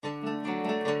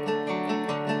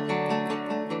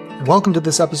Welcome to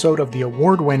this episode of the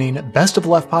award-winning Best of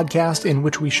Left podcast, in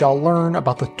which we shall learn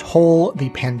about the toll the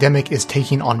pandemic is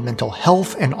taking on mental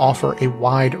health and offer a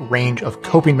wide range of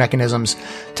coping mechanisms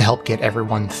to help get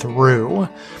everyone through.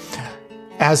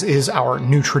 As is our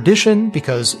new tradition,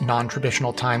 because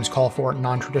non-traditional times call for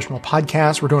non-traditional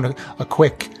podcasts, we're doing a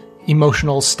quick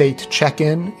emotional state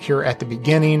check-in here at the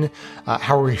beginning.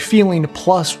 How are we feeling?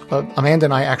 Plus, Amanda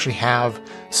and I actually have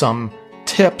some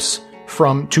tips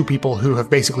from two people who have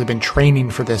basically been training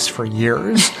for this for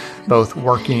years, both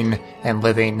working and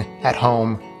living at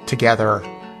home together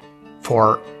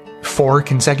for 4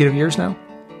 consecutive years now.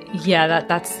 Yeah,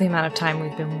 that's the amount of time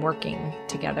we've been working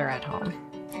together at home.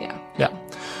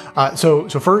 Yeah. So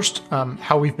first,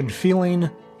 how we've been feeling.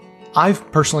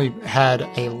 I've personally had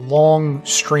a long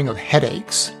string of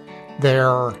headaches.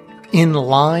 They're in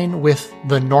line with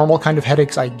the normal kind of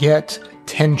headaches I get: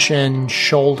 tension,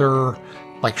 shoulder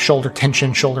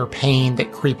tension, shoulder pain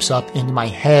that creeps up into my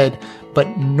head. But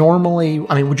normally,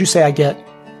 would you say I get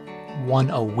 1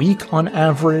 a week on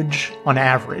average?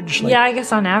 Yeah, I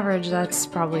guess on average, that's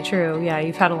probably true. Yeah,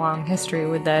 you've had a long history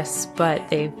with this, but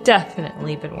they've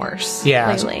definitely been worse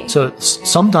lately. So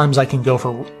sometimes I can go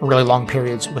for really long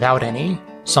periods without any.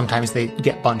 Sometimes they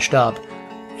get bunched up.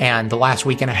 And the last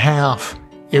week and a half,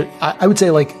 I would say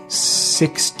like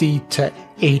 60 to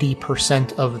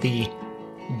 80% of the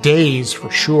days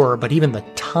for sure, but even the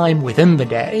time within the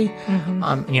day,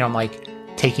 I'm like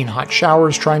taking hot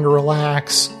showers, trying to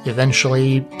relax,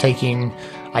 eventually taking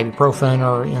ibuprofen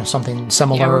or something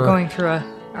similar. Yeah, we're going through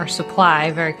our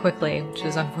supply very quickly, which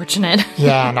is unfortunate.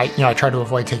 Yeah, and I try to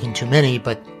avoid taking too many,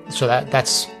 but so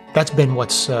that's been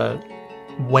what's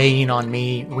weighing on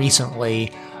me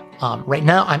recently. Right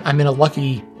now, I'm in a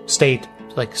lucky state.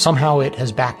 Like, somehow it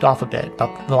has backed off a bit.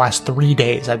 About the last 3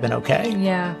 days, I've been okay.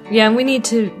 Yeah, and we need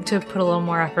to put a little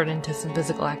more effort into some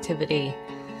physical activity.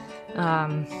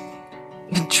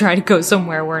 Try to go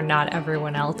somewhere where not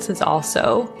everyone else is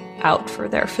also out for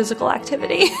their physical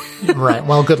activity. Right.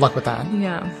 Well, good luck with that.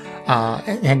 Yeah.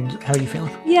 And how are you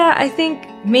feeling? Yeah, I think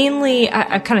mainly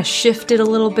I've kind of shifted a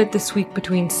little bit this week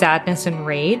between sadness and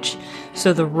rage.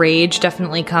 So the rage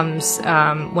definitely comes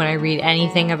when I read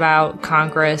anything about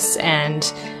Congress and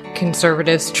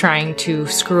conservatives trying to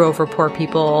screw over poor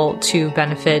people to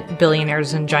benefit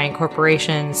billionaires and giant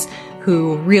corporations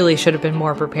who really should have been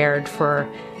more prepared for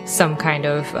some kind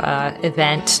of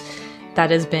event. That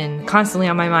has been constantly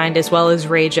on my mind, as well as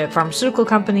rage at pharmaceutical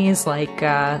companies like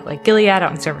Gilead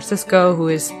out in San Francisco, who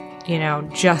is,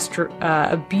 just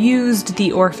abused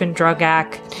the Orphan Drug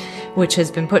Act, which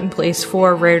has been put in place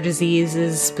for rare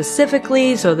diseases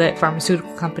specifically, so that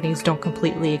pharmaceutical companies don't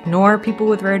completely ignore people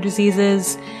with rare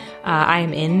diseases. I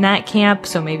am in that camp,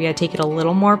 so maybe I take it a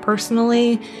little more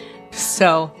personally.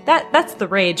 So that's the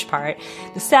rage part.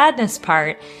 The sadness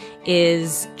part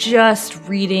is just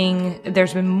reading.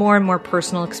 There's been more and more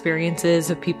personal experiences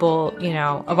of people,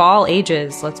 of all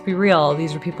ages. Let's be real.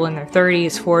 These are people in their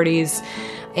 30s, 40s,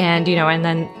 and, and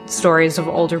then stories of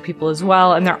older people as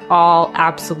well. And they're all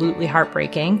absolutely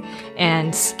heartbreaking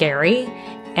and scary.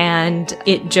 And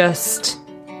it just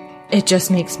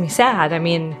makes me sad.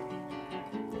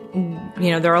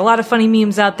 There are a lot of funny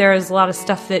memes out there. There's a lot of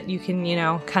stuff that you can,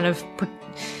 kind of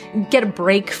get a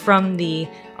break from the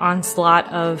onslaught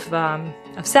of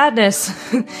sadness.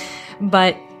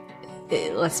 But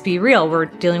let's be real. We're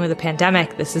dealing with a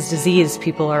pandemic. This is disease.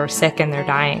 People are sick and they're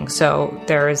dying. So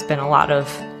there has been a lot of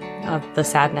the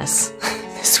sadness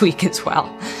this week as well.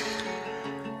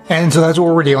 And so that's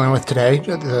what we're dealing with today,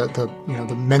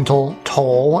 the mental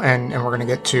toll, and we're going to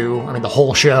get to, the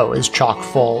whole show is chock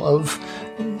full of,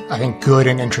 I think, good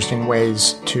and interesting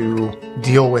ways to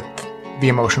deal with the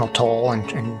emotional toll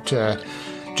and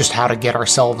just how to get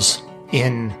ourselves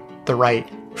in the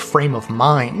right frame of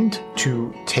mind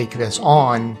to take this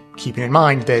on, keeping in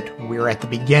mind that we're at the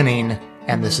beginning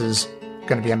and this is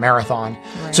going to be a marathon.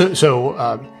 Right.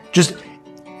 So just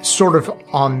sort of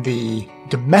on the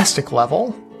domestic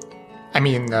level,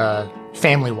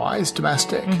 family-wise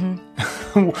domestic,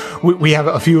 we have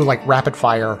a few rapid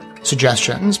fire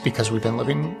suggestions because we've been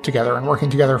living together and working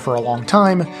together for a long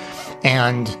time.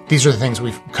 And these are the things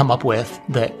we've come up with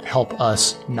that help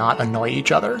us not annoy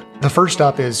each other. The first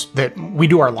up is that we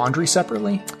do our laundry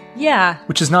separately. Yeah.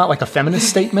 Which is not like a feminist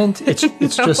statement. It's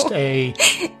No. just a...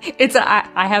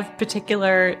 I have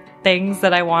particular things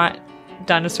that I want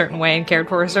done a certain way and cared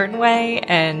for a certain way.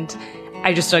 And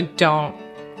I just don't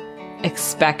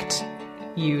expect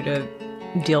you to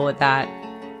deal with that.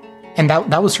 And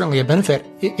that was certainly a benefit.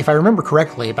 If I remember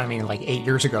correctly, but 8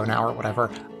 years ago now or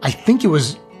whatever, I think it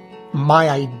was my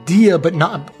idea, but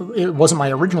it wasn't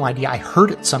my original idea. I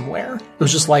heard it somewhere. It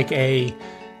was just like a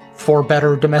for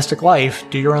better domestic life,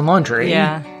 do your own laundry.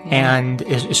 Yeah. And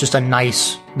it's just a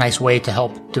nice way to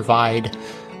help divide,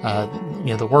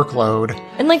 the workload.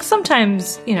 And like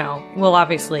sometimes, we'll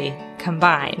obviously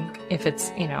combine if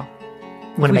it's,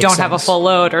 When we it don't makes have a sense. full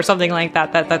load or something like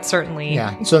that. That's certainly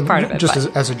So part of it. just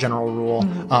but- as a general rule,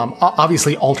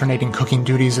 obviously alternating cooking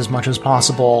duties as much as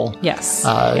possible. Yes.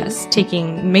 Yes.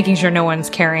 Making sure no one's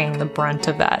carrying the brunt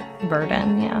of that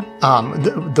burden. Yeah.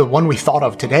 The one we thought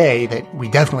of today that we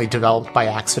definitely developed by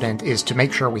accident is to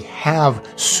make sure we have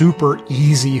super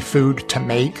easy food to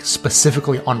make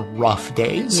specifically on rough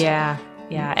days. Yeah.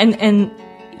 Yeah. And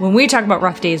when we talk about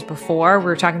rough days before, we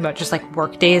were talking about just like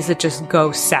work days that just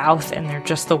go south and they're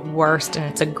just the worst and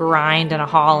it's a grind and a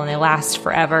haul and they last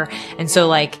forever. And so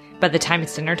like by the time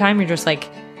it's dinner time, you're just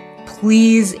like,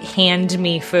 please hand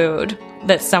me food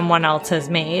that someone else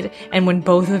has made. And when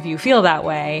both of you feel that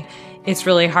way, it's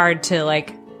really hard to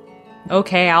like,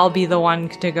 okay, I'll be the one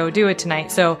to go do it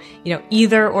tonight. So,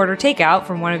 either order takeout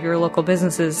from one of your local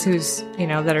businesses who's,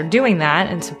 that are doing that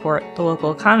and support the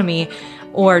local economy,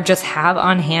 or just have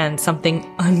on hand something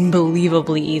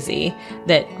unbelievably easy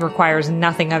that requires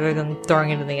nothing other than throwing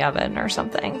it in the oven or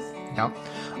something. Yeah.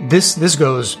 This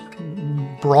goes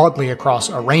broadly across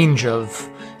a range of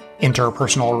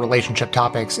interpersonal relationship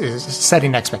topics, is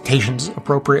setting expectations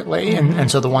appropriately. And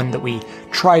so the one that we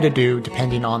try to do,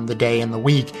 depending on the day and the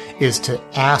week, is to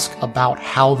ask about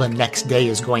how the next day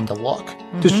is going to look.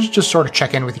 Just sort of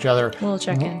check in with each other. A little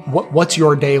check in. What's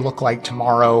your day look like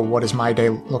tomorrow? What does my day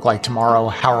look like tomorrow?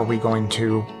 How are we going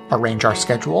to arrange our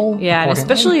schedule? Yeah, and accordingly?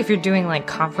 especially if you're doing like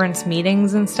conference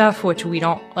meetings and stuff, which we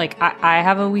don't like. I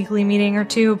have a weekly meeting or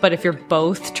two, but if you're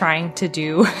both trying to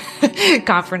do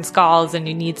conference calls and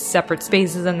you need separate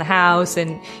spaces in the house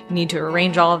and you need to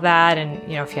arrange all of that, and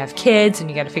if you have kids and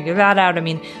you got to figure that out, I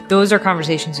mean, those are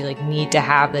conversations you like need to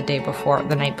have the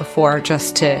night before,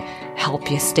 just to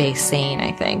help you stay sane,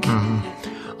 I think.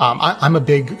 I'm a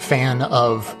big fan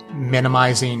of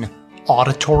minimizing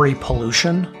auditory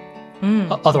pollution.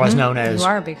 Otherwise known as You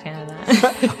are a big fan of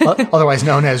that. otherwise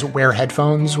known as wear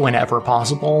headphones whenever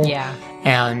possible. Yeah.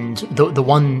 And the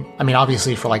one, I mean,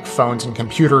 obviously for like phones and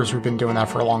computers, we've been doing that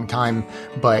for a long time,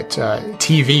 but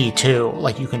TV too.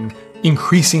 Like you can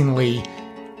increasingly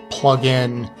plug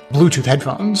in Bluetooth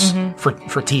headphones for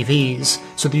TVs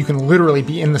so that you can literally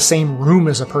be in the same room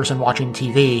as a person watching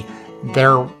TV.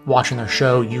 They're watching their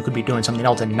show. You could be doing something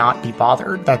else and not be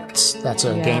bothered. That's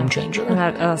a game changer. And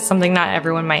that's something not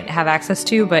everyone might have access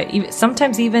to, but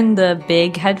sometimes even the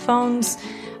big headphones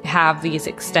have these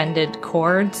extended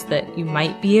cords that you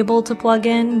might be able to plug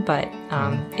in. But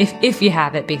if you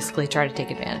have it, basically try to take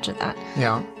advantage of that.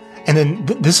 Yeah. And then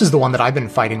this is the one that I've been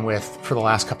fighting with for the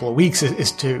last couple of weeks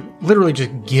is to literally just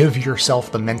give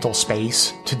yourself the mental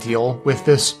space to deal with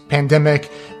this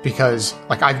pandemic, because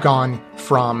like I've gone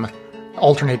from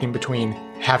alternating between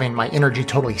having my energy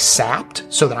totally sapped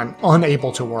so that I'm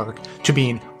unable to work, to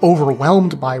being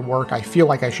overwhelmed by work I feel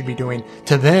like I should be doing,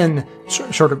 to then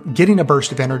sort of getting a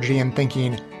burst of energy and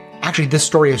thinking, actually, this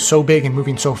story is so big and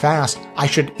moving so fast, I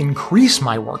should increase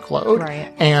my workload.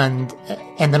 Right. And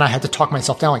then I had to talk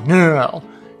myself down, like, no.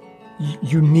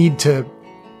 You need to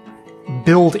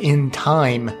build in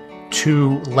time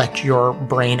to let your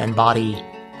brain and body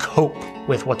cope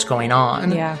with what's going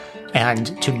on. Yeah.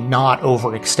 And to not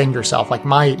overextend yourself. Like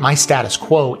my status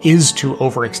quo is to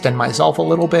overextend myself a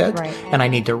little bit. Right. And I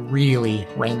need to really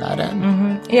rein that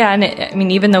in. Yeah,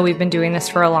 and even though we've been doing this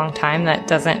for a long time, that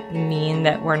doesn't mean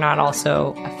that we're not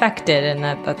also affected, and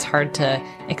that's hard to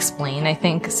explain, I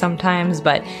think, sometimes.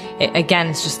 But again,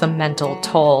 it's just the mental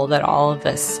toll that all of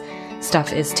this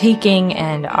stuff is taking,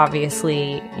 and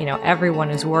obviously, everyone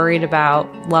is worried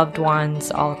about loved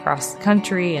ones all across the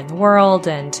country and the world,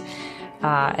 and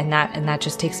that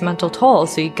just takes a mental toll.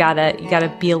 So you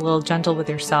gotta be a little gentle with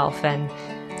yourself and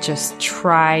just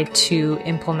try to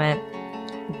implement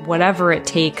whatever it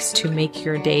takes to make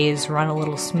your days run a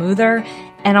little smoother,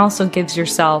 and also gives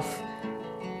yourself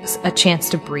a chance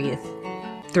to breathe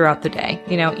throughout the day.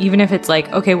 Even if it's like,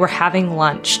 okay, we're having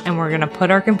lunch and we're going to put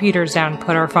our computers down,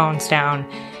 put our phones down,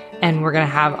 and we're going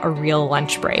to have a real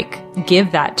lunch break.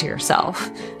 Give that to yourself.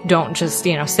 Don't just,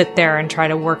 sit there and try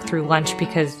to work through lunch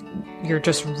because you're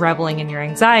just reveling in your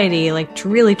anxiety. Like, to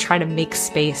really try to make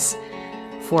space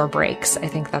for breaks. I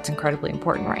think that's incredibly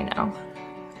important right now.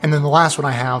 And then the last one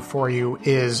I have for you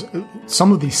is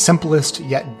some of the simplest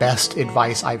yet best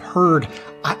advice I've heard.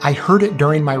 I heard it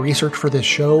during my research for this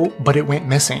show, but it went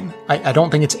missing. I don't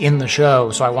think it's in the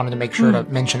show, so I wanted to make sure to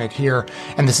mention it here.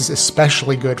 And this is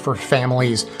especially good for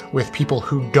families with people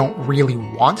who don't really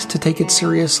want to take it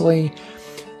seriously.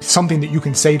 Something that you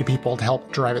can say to people to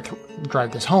help drive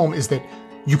this home is that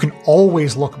you can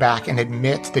always look back and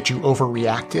admit that you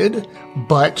overreacted,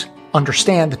 but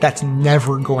understand that that's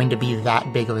never going to be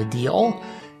that big of a deal.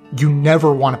 You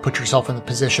never want to put yourself in the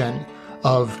position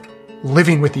of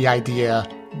living with the idea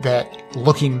that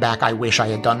looking back, I wish I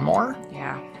had done more.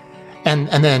 Yeah. And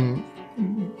then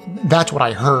that's what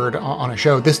I heard on a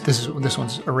show. This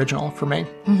one's original for me.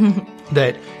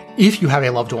 That if you have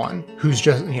a loved one who's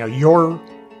just, you're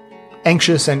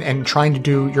anxious and trying to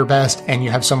do your best, and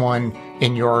you have someone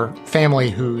in your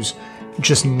family who's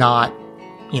just not,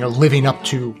 living up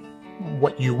to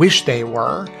what you wish they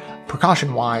were,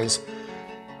 precaution-wise,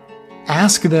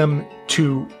 ask them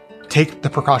to take the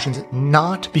precautions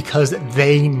not because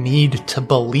they need to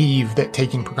believe that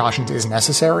taking precautions is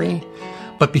necessary,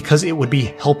 but because it would be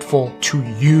helpful to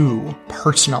you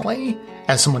personally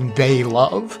as someone they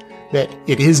love, that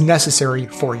it is necessary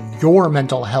for your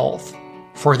mental health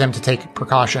for them to take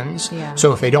precautions. Yeah.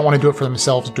 So if they don't want to do it for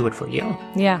themselves, do it for you.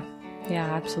 Yeah. Yeah,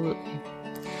 absolutely.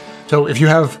 So if you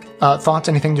have thoughts,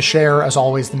 anything to share, as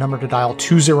always, the number to dial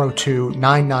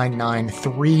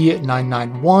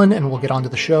 202-999-3991, and we'll get on to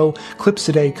the show. Clips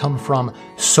today come from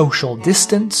Social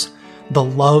Distance, the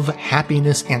Love,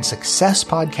 Happiness, and Success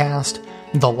podcast,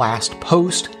 The Last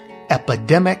Post,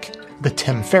 Epidemic, The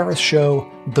Tim Ferriss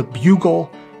Show, The Bugle,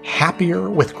 Happier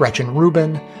with Gretchen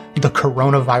Rubin, The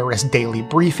Coronavirus Daily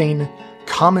Briefing,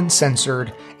 Common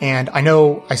Censored, and I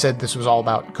know I said this was all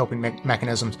about coping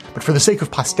mechanisms, but for the sake of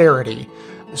posterity,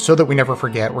 so that we never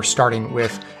forget, we're starting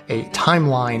with a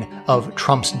timeline of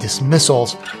Trump's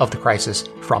dismissals of the crisis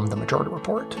from the Majority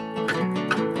Report.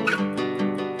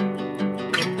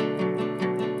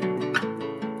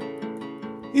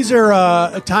 These are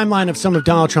a timeline of some of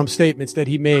Donald Trump's statements that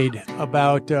he made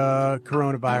about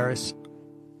coronavirus.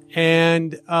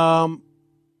 And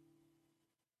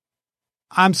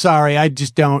I'm sorry, I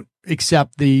just don't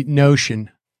accept the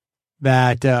notion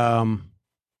that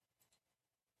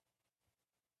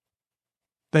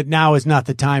that now is not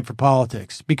the time for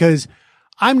politics, because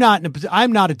I'm not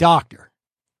a doctor.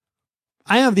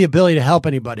 I have the ability to help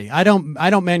anybody. I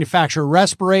don't manufacture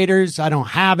respirators. I don't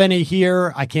have any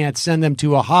here. I can't send them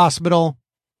to a hospital.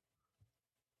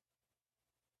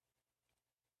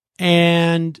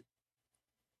 And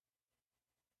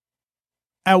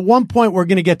at one point, we're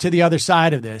going to get to the other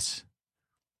side of this.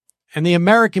 And the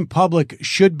American public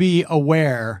should be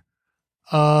aware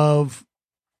of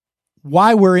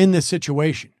why we're in this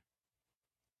situation.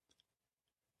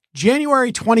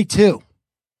 January 22.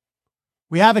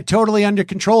 We have it totally under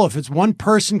control. If it's one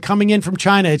person coming in from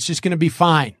China, it's just going to be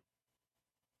fine.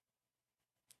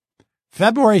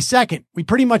 February 2nd, we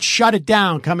pretty much shut it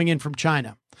down coming in from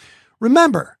China.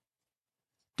 Remember,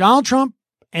 Donald Trump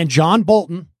and John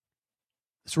Bolton,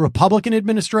 this Republican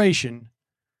administration,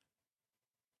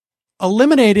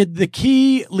 eliminated the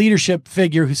key leadership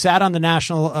figure who sat on the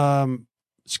National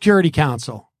Security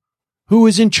Council, who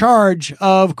was in charge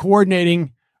of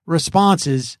coordinating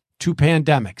responses to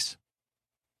pandemics.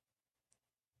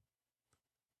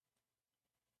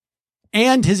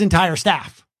 And his entire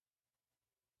staff.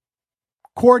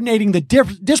 Coordinating the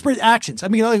disparate actions. I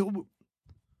mean, like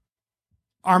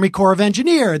Army Corps of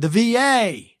Engineer, the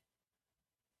VA,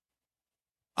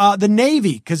 the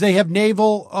Navy, because they have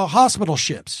naval hospital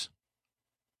ships.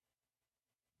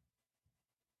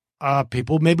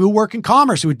 People maybe who work in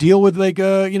commerce who would deal with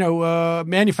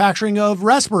manufacturing of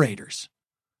respirators.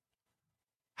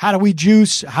 How do we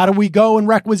juice? How do we go and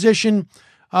requisition?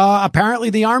 Apparently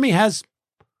the Army has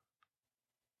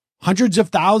hundreds of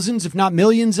thousands, if not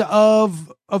millions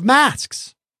of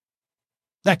masks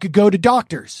that could go to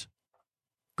doctors,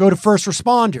 go to first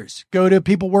responders, go to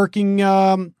people working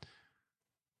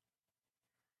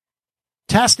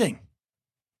testing.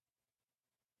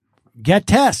 Get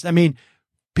tests. I mean,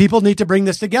 people need to bring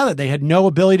this together. They had no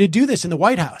ability to do this in the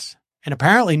White House. And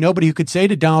apparently nobody who could say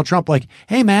to Donald Trump, like,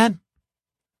 hey, man,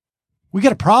 we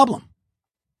got a problem.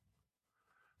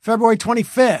 February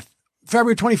 24th,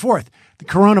 the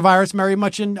coronavirus very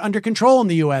much under control in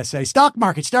the USA. Stock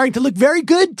market starting to look very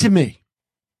good to me.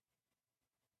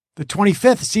 The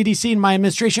 25th, CDC and my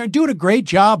administration are doing a great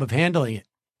job of handling it.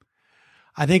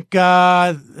 I think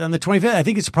on the 25th, I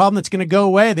think it's a problem that's going to go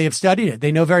away. They have studied it.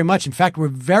 They know very much. In fact, we're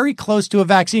very close to a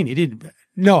vaccine. He didn't,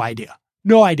 no idea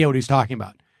what he was talking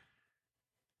about.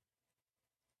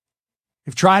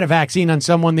 They've tried a vaccine on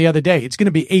someone the other day. It's going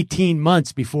to be 18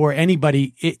 months before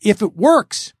anybody, if it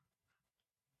works.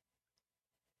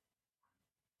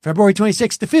 February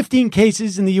 26th, the 15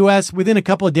 cases in the U.S. within a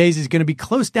couple of days is going to be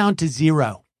close down to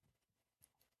zero.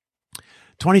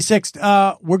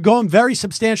 26th, we're going very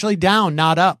substantially down,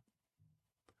 not up.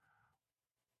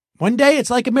 One day it's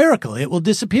like a miracle. It will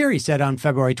disappear, he said on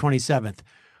February 27th.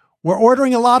 We're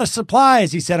ordering a lot of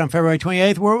supplies, he said on February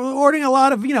 28th. We're ordering a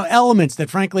lot of, elements that,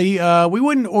 frankly, we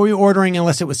wouldn't be ordering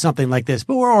unless it was something like this.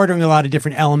 But we're ordering a lot of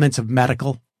different elements of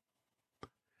medical.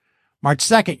 March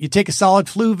 2nd, you take a solid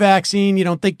flu vaccine. You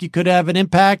don't think you could have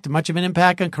much of an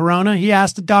impact on corona? He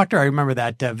asked the doctor. I remember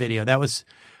that video. That was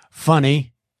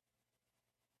funny.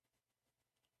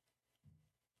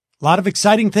 A lot of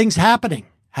exciting things happening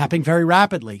very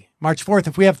rapidly. March 4th,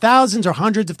 if we have thousands or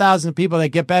hundreds of thousands of people that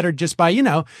get better just by,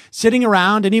 sitting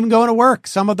around and even going to work.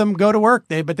 Some of them go to work,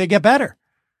 but they get better.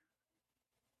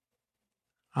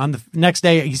 On the next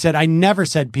day, he said, I never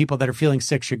said people that are feeling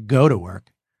sick should go to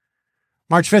work.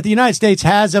 March 5th, the United States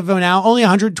has, of now, only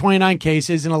 129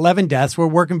 cases and 11 deaths. We're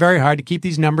working very hard to keep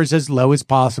these numbers as low as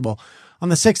possible. On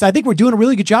the 6th, I think we're doing a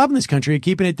really good job in this country at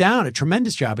keeping it down, a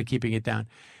tremendous job at keeping it down.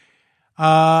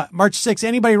 March 6th,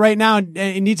 anybody right now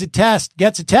needs a test,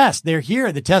 gets a test. They're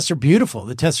here. The tests are beautiful.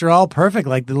 The tests are all perfect,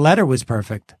 like the letter was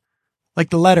perfect.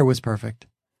 The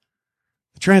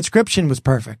transcription was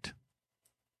perfect.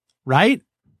 Right?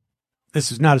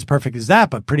 This is not as perfect as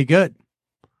that, but pretty good.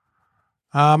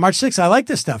 March 6th, I like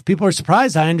this stuff. People are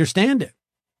surprised. I understand it.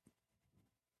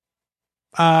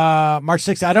 March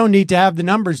 6th, I don't need to have the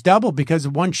numbers double because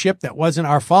of one ship that wasn't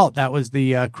our fault. That was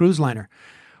the cruise liner.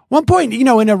 One point, in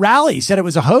a rally, he said it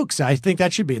was a hoax. I think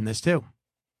that should be in this too.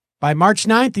 By March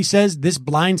 9th, he says this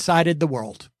blindsided the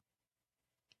world.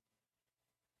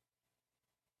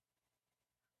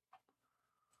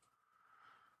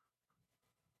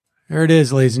 There it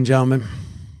is, ladies and gentlemen.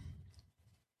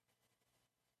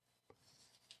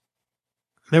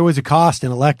 There was a cost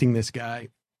in electing this guy.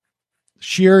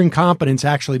 Sheer incompetence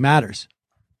actually matters.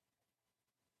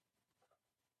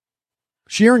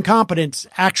 Sheer incompetence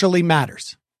actually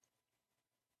matters.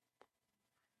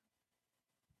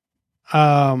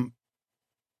 What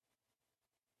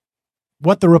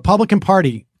the Republican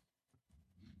Party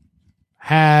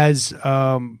has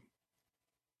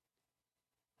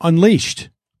unleashed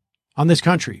on this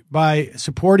country by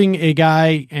supporting a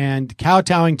guy and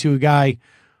kowtowing to a guy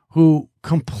who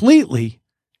completely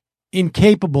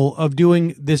incapable of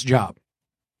doing this job.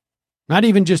 Not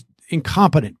even just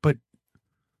incompetent, but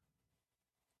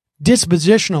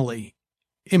dispositionally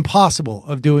impossible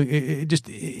of doing, just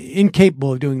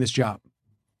incapable of doing this job.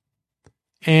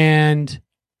 And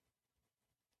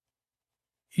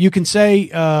you can say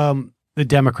the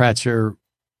Democrats are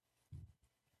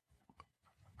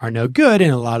no good,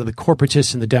 and a lot of the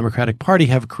corporatists in the Democratic Party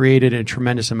have created a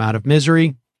tremendous amount of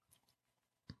misery.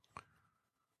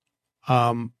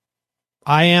 I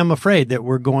am afraid that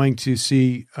we're going to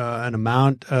see an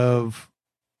amount of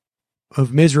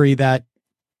misery that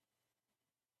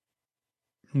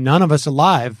none of us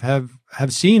alive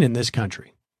have seen in this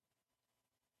country.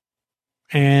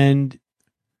 And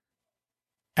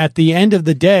at the end of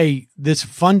the day, this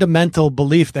fundamental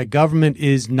belief that government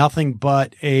is nothing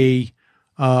but an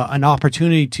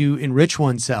opportunity to enrich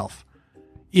oneself,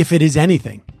 if it is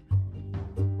anything,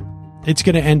 it's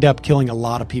going to end up killing a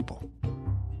lot of people.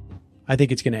 I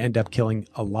think it's going to end up killing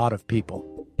a lot of people.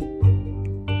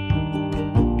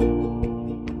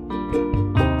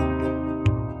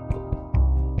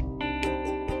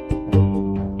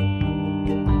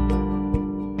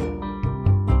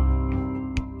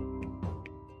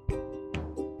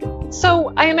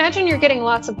 So I imagine you're getting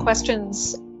lots of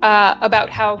questions about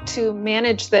how to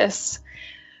manage this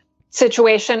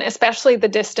situation, especially the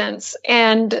distance.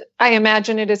 And I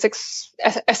imagine it is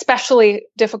especially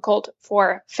difficult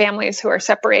for families who are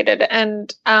separated.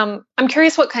 And I'm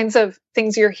curious what kinds of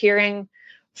things you're hearing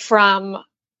from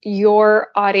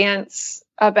your audience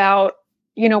about,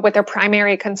 what their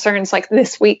primary concerns like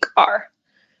this week are.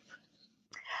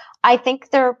 I think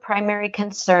their primary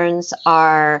concerns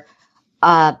are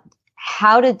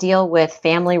how to deal with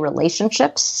family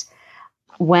relationships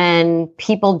when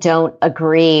people don't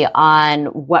agree on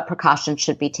what precautions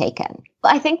should be taken.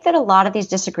 I think that a lot of these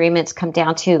disagreements come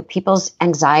down to people's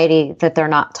anxiety that they're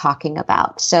not talking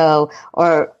about. So,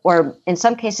 or in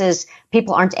some cases,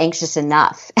 people aren't anxious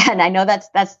enough. And I know that's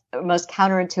the most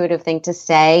counterintuitive thing to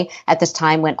say at this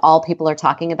time when all people are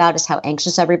talking about is how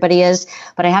anxious everybody is.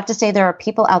 But I have to say there are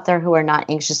people out there who are not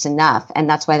anxious enough, and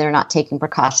that's why they're not taking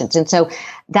precautions. And so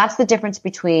that's the difference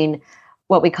between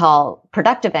what we call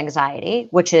productive anxiety,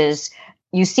 which is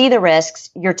you see the risks,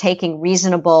 you're taking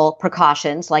reasonable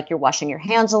precautions, like you're washing your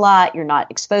hands a lot, you're not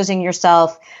exposing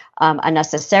yourself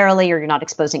unnecessarily, or you're not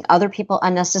exposing other people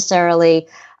unnecessarily.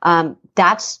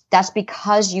 That's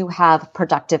because you have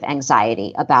productive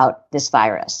anxiety about this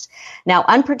virus. Now,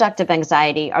 unproductive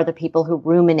anxiety are the people who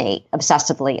ruminate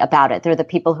obsessively about it. They're the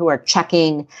people who are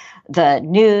checking the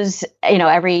news,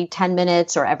 every 10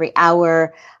 minutes or every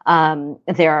hour.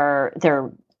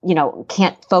 They're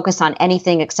can't focus on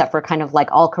anything except for kind of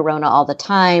like all corona all the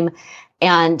time.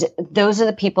 And those are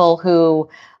the people who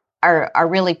are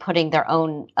really putting their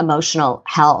own emotional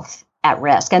health at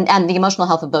risk, and the emotional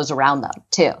health of those around them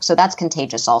too. So that's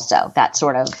contagious also, that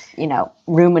sort of,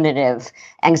 ruminative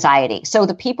anxiety. So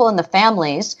the people in the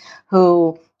families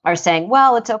who are saying,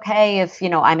 well, it's okay if,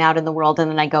 I'm out in the world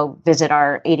and then I go visit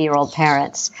our 80-year-old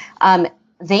parents.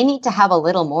 They need to have a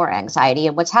little more anxiety.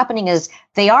 And what's happening is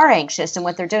they are anxious. And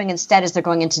what they're doing instead is they're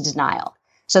going into denial.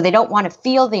 So they don't want to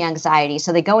feel the anxiety.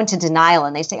 So they go into denial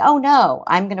and they say, oh no,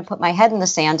 I'm going to put my head in the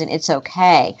sand and it's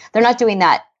okay. They're not doing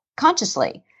that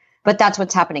consciously, but that's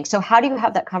what's happening. So how do you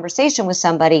have that conversation with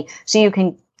somebody so you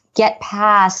can get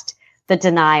past the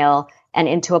denial and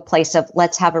into a place of,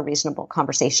 let's have a reasonable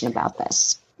conversation about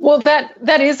this? Well,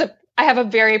 that is I have a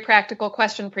very practical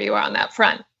question for you on that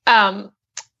front.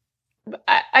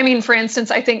 I mean, for instance,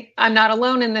 I think I'm not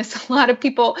alone in this. A lot of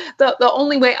people, the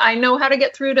only way I know how to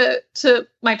get through to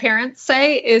my parents,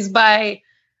 say, is by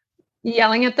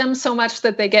yelling at them so much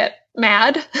that they get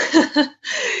mad.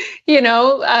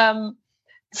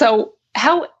 So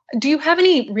how do you have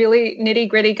any really nitty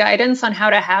gritty guidance on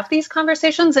how to have these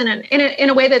conversations in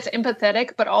a way that's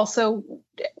empathetic, but also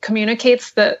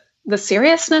communicates the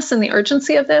seriousness and the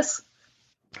urgency of this?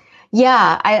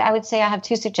 Yeah, I would say I have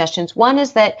two suggestions. One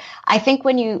is that I think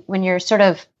when you're sort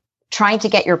of trying to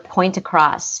get your point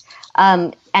across,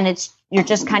 and you're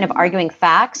just kind of arguing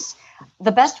facts,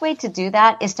 the best way to do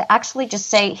that is to actually just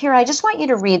say, here, I just want you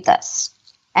to read this.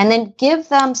 And then give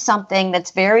them something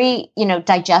that's very,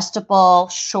 digestible,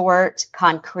 short,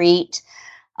 concrete,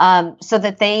 so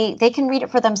that they can read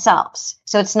it for themselves.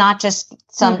 So it's not just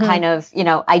some kind of,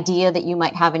 idea that you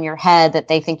might have in your head that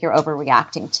they think you're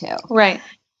overreacting to. Right.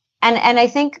 And I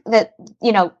think that,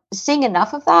 seeing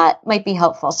enough of that might be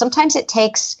helpful. Sometimes it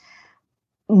takes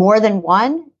more than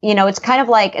one. It's kind of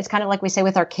like we say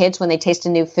with our kids when they taste a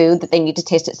new food that they need to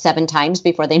taste it 7 times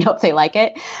before they know if they like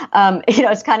it.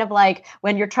 It's kind of like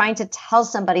when you're trying to tell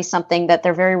somebody something that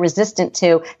they're very resistant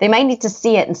to, they might need to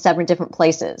see it in 7 different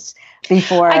places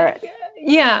before.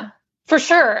 Yeah, for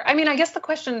sure. I mean, I guess the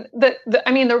question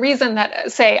the reason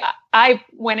that, say, I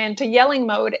went into yelling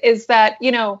mode is that,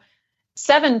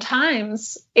 7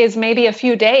 times is maybe a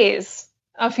few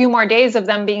more days of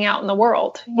them being out in the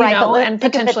world, and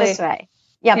potentially this way.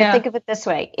 Yeah, but think of it this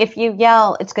way. If you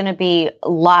yell, it's going to be a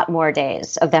lot more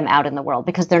days of them out in the world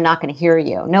because they're not going to hear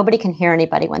you. Nobody can hear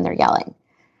anybody when they're yelling.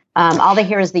 All they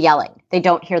hear is the yelling. They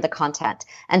don't hear the content.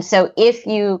 And so if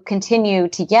you continue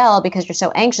to yell because you're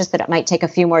so anxious that it might take a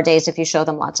few more days if you show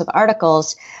them lots of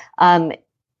articles,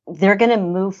 they're going to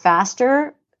move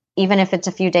faster, even if it's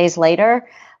a few days later,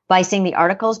 by seeing the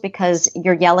articles, because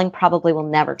your yelling probably will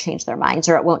never change their minds,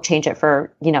 or it won't change it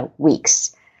for,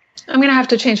 weeks. I'm going to have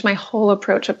to change my whole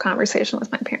approach of conversation with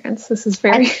my parents. This is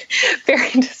very, very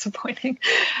disappointing.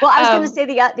 Well, I was going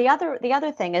to say the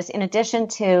other thing is, in addition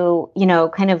to,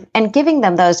 and giving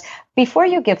them those, before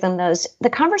you give them those, the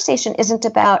conversation isn't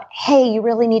about, hey, you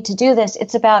really need to do this.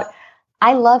 It's about,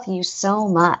 I love you so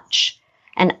much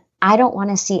and I don't want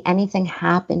to see anything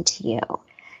happen to you.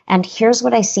 And here's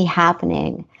what I see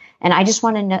happening. And I just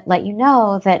want to let you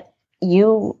know that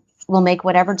you will make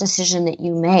whatever decision that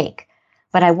you make.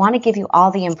 But I want to give you all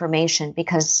the information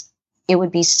because it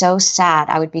would be so sad.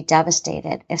 I would be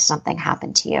devastated if something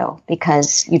happened to you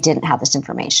because you didn't have this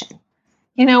information.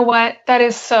 You know what? That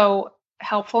is so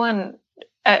helpful. And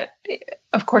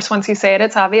of course, once you say it,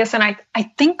 it's obvious. And I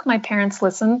think my parents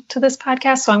listen to this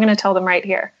podcast, so I'm going to tell them right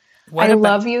here. I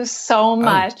love you so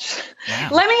much. Wow.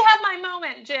 Let me have my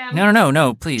moment, Jim.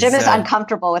 No, please. Jim is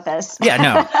uncomfortable with this. Yeah,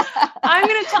 no. I'm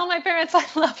going to tell my parents I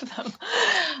love them.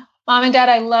 Mom and Dad,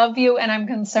 I love you and I'm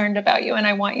concerned about you and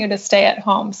I want you to stay at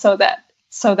home so that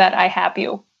I have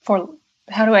you for,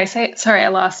 how do I say it? Sorry, I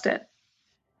lost it.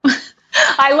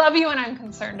 I love you and I'm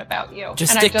concerned about you.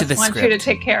 Just and stick I to the just want script. you to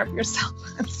take care of yourself.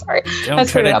 I'm sorry. Don't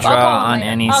try to draw on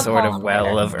any sort of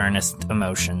well of earnest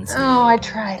emotions. Oh, I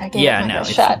tried. I gave it my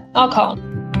best shot. I'll call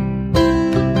him.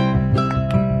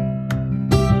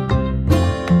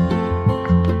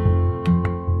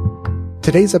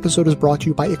 Today's episode is brought to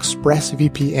you by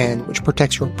ExpressVPN, which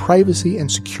protects your privacy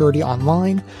and security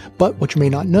online, but what you may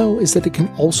not know is that it can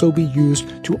also be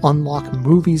used to unlock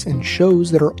movies and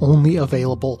shows that are only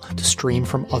available to stream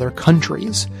from other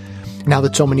countries. Now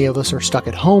that so many of us are stuck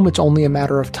at home, it's only a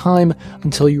matter of time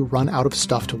until you run out of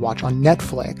stuff to watch on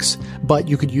Netflix. But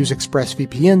you could use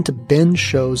ExpressVPN to binge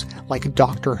shows like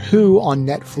Doctor Who on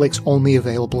Netflix, only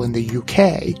available in the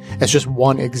UK, as just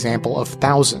one example of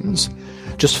thousands.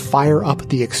 Just fire up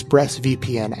the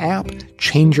ExpressVPN app,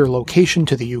 change your location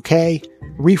to the UK,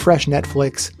 refresh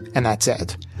Netflix, and that's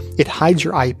it. It hides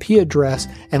your IP address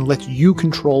and lets you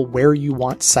control where you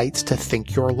want sites to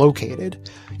think you're located.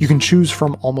 You can choose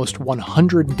from almost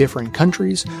 100 different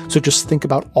countries, so just think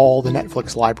about all the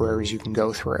Netflix libraries you can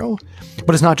go through.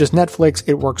 But it's not just Netflix,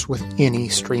 it works with any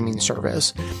streaming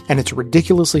service. And it's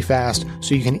ridiculously fast,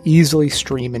 so you can easily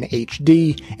stream in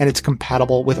HD, and it's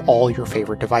compatible with all your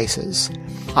favorite devices.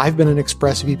 I've been an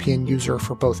ExpressVPN user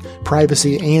for both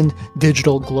privacy and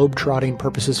digital globetrotting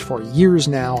purposes for years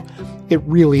now. It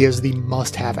really is the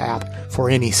must-have app for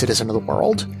any citizen of the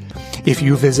world. If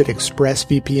you visit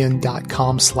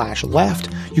expressvpn.com/left,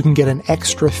 you can get an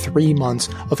extra 3 months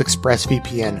of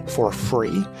ExpressVPN for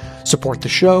free. Support the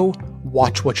show,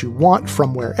 watch what you want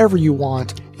from wherever you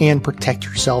want, and protect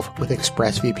yourself with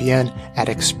ExpressVPN at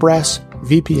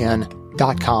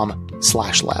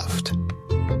expressvpn.com/left.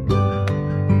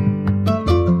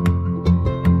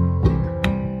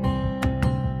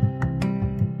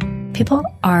 People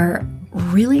are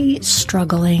really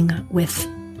struggling with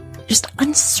just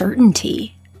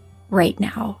uncertainty right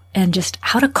now and just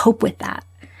how to cope with that.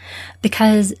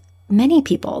 Because many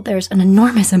people, there's an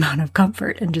enormous amount of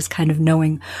comfort in just kind of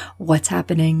knowing what's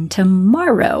happening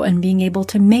tomorrow and being able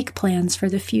to make plans for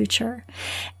the future.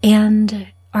 And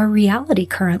our reality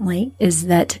currently is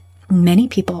that many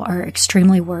people are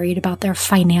extremely worried about their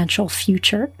financial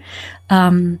future,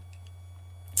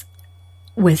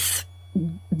 with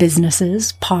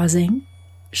businesses pausing,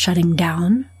 shutting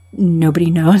down. Nobody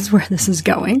knows where this is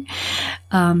going.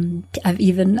 I've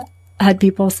even had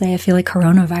people say, I feel like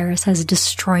coronavirus has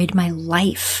destroyed my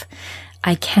life.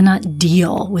 I cannot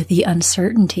deal with the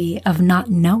uncertainty of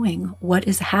not knowing what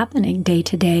is happening day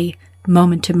to day,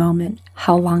 moment to moment,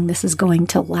 how long this is going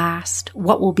to last,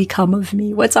 what will become of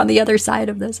me, what's on the other side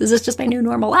of this. Is this just my new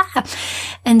normal?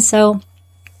 And so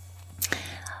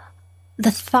the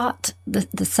thought,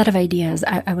 the set of ideas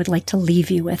I would like to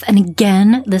leave you with, and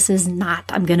again, this is not,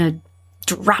 I'm going to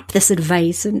drop this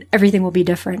advice and everything will be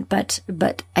different, but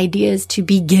ideas to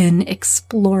begin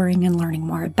exploring and learning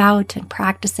more about and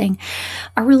practicing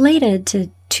are related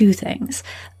to two things.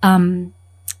 The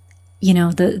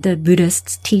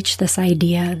Buddhists teach this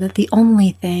idea that the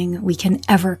only thing we can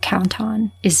ever count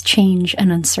on is change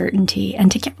and uncertainty,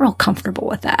 and to get real comfortable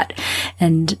with that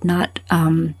and not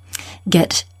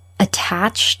get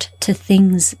attached to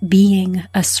things being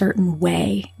a certain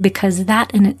way, because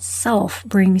that in itself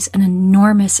brings an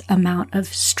enormous amount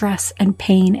of stress and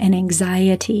pain and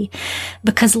anxiety,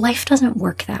 because life doesn't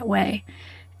work that way.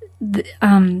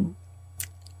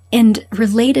 And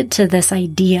related to this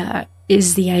idea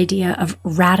is the idea of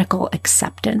radical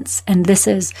acceptance. And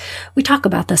we talk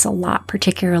about this a lot,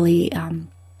 particularly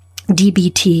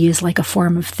DBT is like a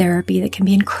form of therapy that can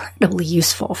be incredibly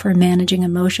useful for managing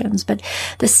emotions. But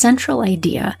the central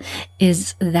idea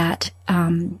is that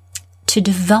to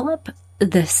develop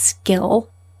the skill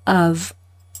of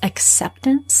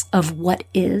acceptance of what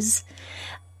is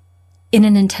in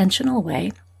an intentional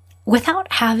way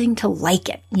without having to like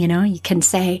it. You can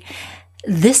say,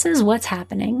 this is what's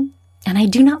happening, and I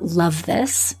do not love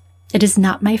this. It is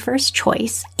not my first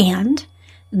choice, and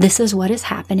this is what is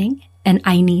happening. And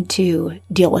I need to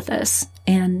deal with this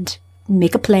and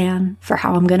make a plan for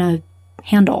how I'm going to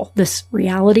handle this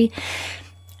reality,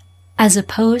 as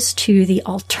opposed to the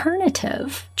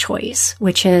alternative choice,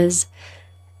 which is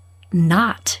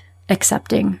not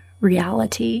accepting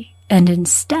reality and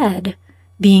instead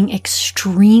being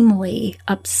extremely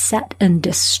upset and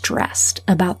distressed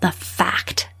about the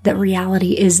fact that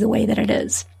reality is the way that it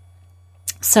is.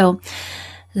 So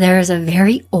there's a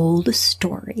very old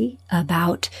story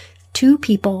about two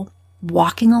people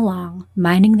walking along,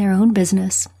 minding their own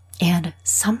business, and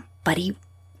somebody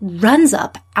runs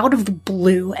up out of the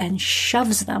blue and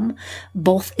shoves them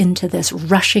both into this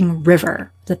rushing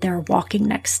river that they're walking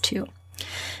next to.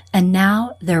 And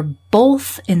now they're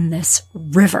both in this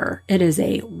river. It is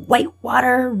a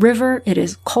whitewater river. It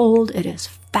is cold. It is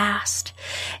fast.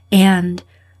 And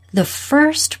the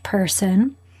first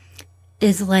person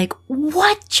is like,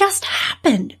 what just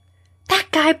happened?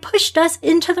 That guy pushed us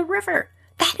into the river.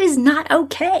 that is not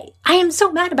okay. I am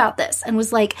so mad about this. And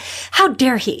was like, how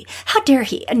dare he? How dare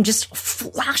he? And just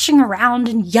flashing around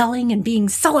and yelling and being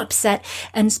so upset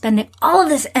and spending all of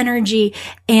this energy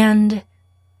and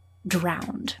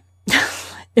drowned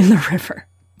in the river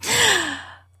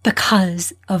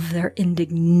because of their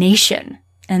indignation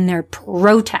and their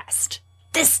protest.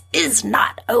 This is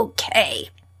not okay.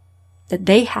 That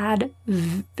they had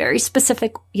very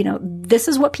specific, this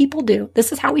is what people do.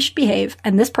 This is how we should behave.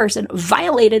 And this person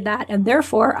violated that. And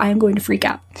therefore, I am going to freak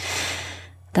out.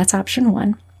 That's option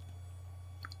one.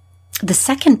 The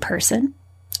second person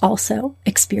also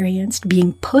experienced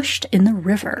being pushed in the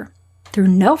river through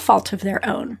no fault of their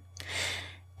own.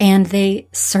 And they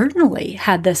certainly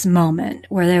had this moment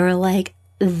where they were like,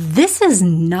 this is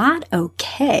not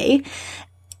okay.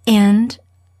 And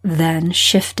then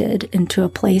shifted into a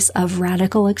place of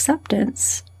radical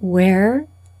acceptance where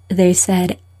they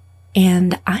said,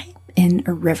 and I'm in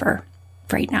a river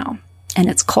right now, and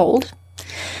it's cold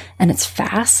and it's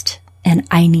fast, and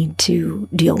I need to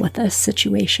deal with this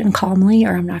situation calmly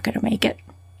or I'm not going to make it.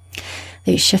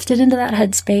 They shifted into that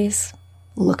headspace,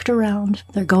 looked around.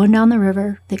 They're going down the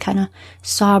river. They kind of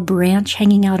saw a branch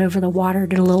hanging out over the water,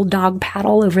 did a little dog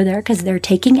paddle over there because they're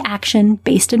taking action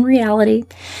based in reality,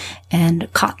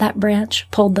 and caught that branch,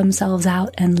 pulled themselves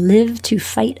out, and lived to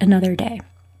fight another day.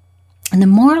 And the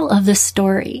moral of this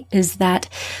story is that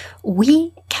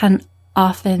we can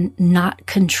often not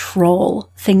control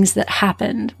things that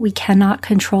happened. We cannot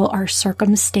control our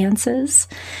circumstances,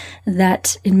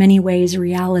 that in many ways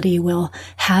reality will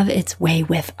have its way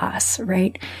with us,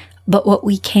 right? But what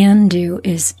we can do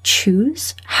is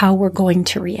choose how we're going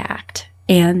to react.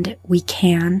 And we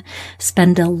can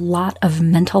spend a lot of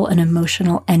mental and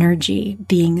emotional energy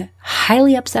being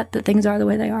highly upset that things are the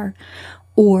way they are.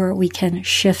 Or we can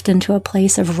shift into a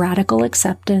place of radical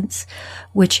acceptance,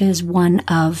 which is one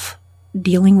of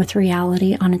dealing with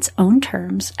reality on its own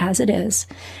terms as it is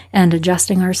and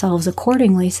adjusting ourselves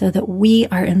accordingly so that we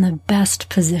are in the best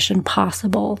position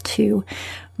possible to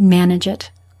manage it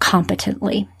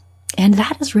competently. And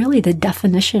that is really the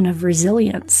definition of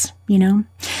resilience,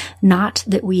 not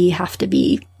that we have to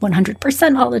be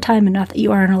 100% all the time and not that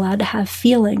you aren't allowed to have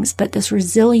feelings, but this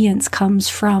resilience comes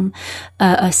from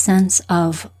a sense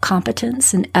of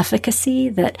competence and efficacy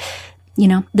that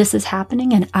this is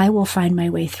happening and I will find my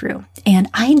way through. And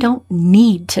I don't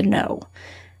need to know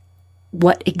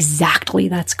what exactly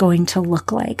that's going to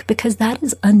look like because that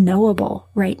is unknowable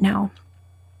right now.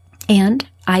 And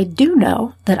I do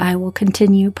know that I will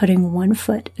continue putting one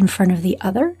foot in front of the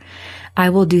other. I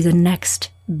will do the next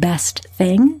best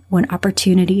thing when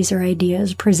opportunities or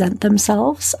ideas present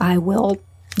themselves. I will,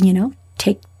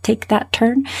 take that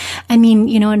turn. I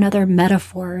mean, another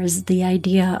metaphor is the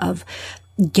idea of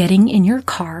getting in your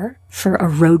car for a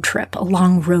road trip, a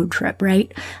long road trip,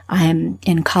 right? I'm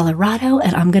in Colorado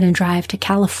and I'm going to drive to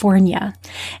California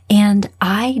and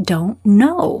I don't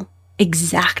know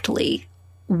exactly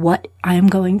what I'm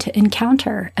going to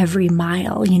encounter every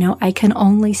mile. I can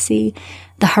only see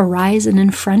the horizon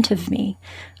in front of me.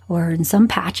 Or in some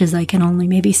patches, I can only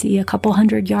maybe see a couple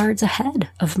 100 yards ahead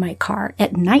of my car.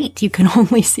 At night, you can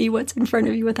only see what's in front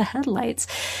of you with the headlights.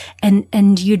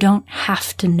 And you don't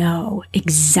have to know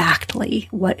exactly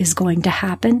what is going to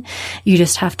happen. You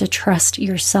just have to trust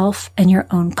yourself and your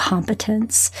own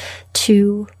competence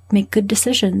to make good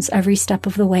decisions every step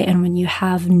of the way. And when you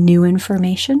have new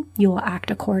information, you will act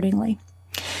accordingly.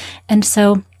 And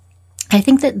so I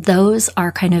think that those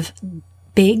are kind of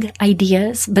big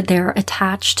ideas, but they're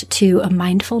attached to a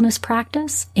mindfulness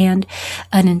practice and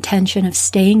an intention of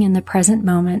staying in the present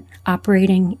moment,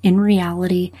 operating in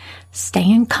reality,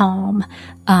 staying calm.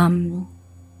 And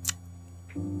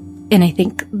I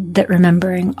think that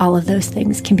remembering all of those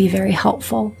things can be very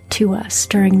helpful to us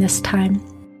during this time.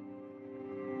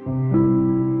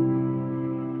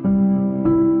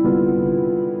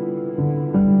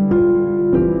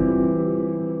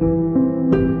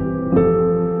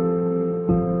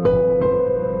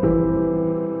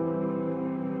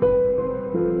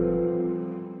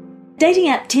 Dating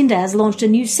app Tinder has launched a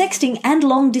new sexting and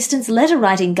long-distance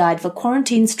letter-writing guide for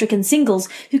quarantine-stricken singles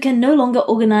who can no longer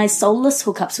organize soulless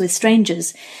hookups with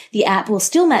strangers. The app will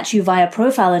still match you via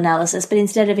profile analysis, but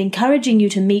instead of encouraging you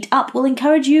to meet up, will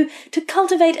encourage you to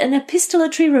cultivate an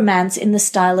epistolatory romance in the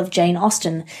style of Jane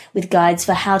Austen, with guides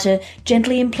for how to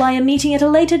gently imply a meeting at a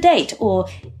later date or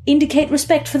indicate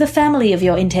respect for the family of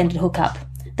your intended hookup.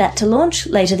 That to launch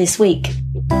later this week.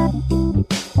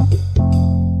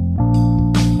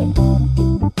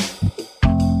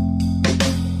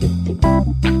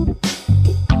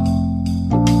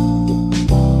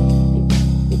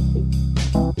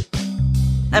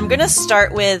 I'm going to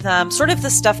start with sort of the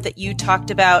stuff that you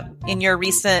talked about in your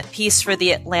recent piece for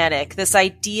The Atlantic, this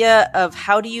idea of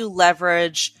how do you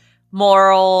leverage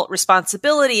moral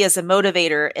responsibility as a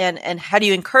motivator, and how do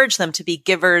you encourage them to be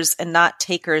givers and not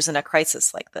takers in a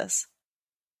crisis like this?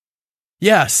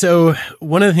 Yeah, so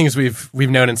one of the things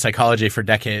we've known in psychology for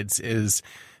decades is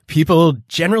people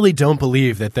generally don't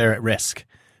believe that they're at risk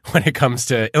when it comes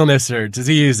to illness or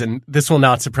disease, and this will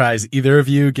not surprise either of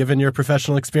you given your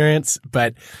professional experience,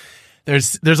 but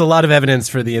there's a lot of evidence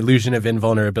for the illusion of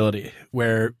invulnerability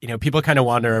where, people kind of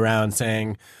wander around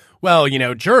saying, well,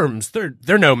 germs,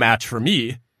 they're no match for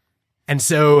me. And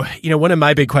so, one of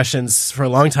my big questions for a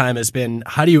long time has been,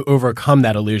 how do you overcome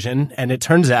that illusion? And it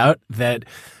turns out that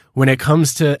when it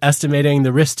comes to estimating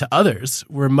the risk to others,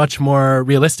 we're much more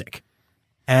realistic.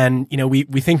 And, we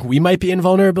think we might be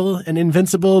invulnerable and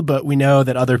invincible, but we know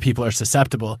that other people are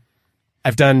susceptible.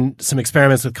 I've done some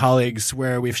experiments with colleagues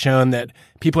where we've shown that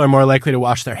people are more likely to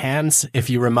wash their hands if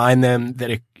you remind them that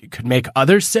it could make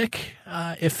others sick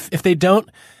if they don't,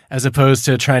 as opposed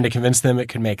to trying to convince them it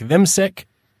could make them sick.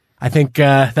 I think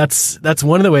that's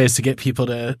one of the ways to get people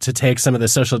to take some of the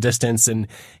social distance and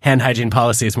hand hygiene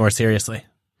policies more seriously.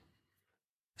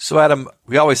 So, Adam,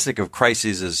 we always think of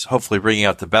crises as hopefully bringing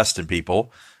out the best in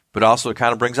people, but also it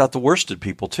kind of brings out the worst in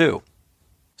people, too.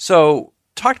 So,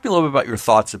 talk to me a little bit about your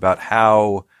thoughts about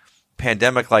how a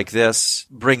pandemic like this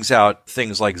brings out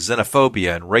things like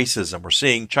xenophobia and racism. We're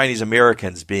seeing Chinese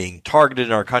Americans being targeted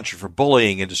in our country for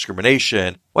bullying and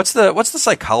discrimination. What's the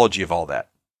psychology of all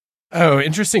that? Oh,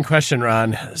 interesting question,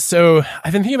 Ron. So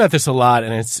I've been thinking about this a lot,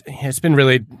 and it's been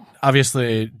really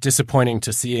obviously disappointing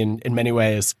to see in many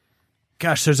ways.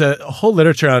 Gosh, there's a whole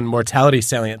literature on mortality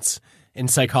salience in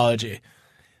psychology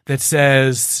that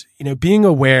says, being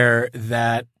aware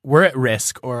that we're at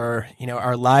risk or,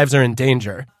 our lives are in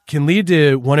danger can lead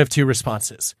to one of two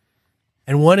responses.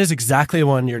 And one is exactly the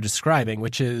one you're describing,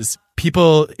 which is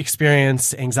people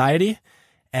experience anxiety.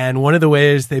 And one of the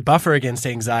ways they buffer against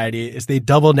anxiety is they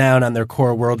double down on their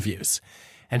core worldviews.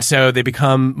 And so they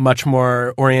become much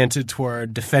more oriented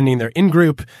toward defending their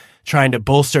in-group, trying to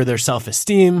bolster their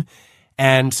self-esteem.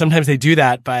 And sometimes they do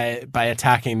that by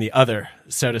attacking the other,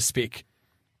 so to speak.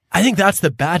 I think that's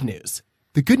the bad news.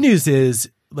 The good news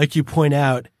is, like you point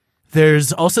out,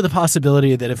 there's also the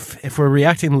possibility that if we're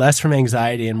reacting less from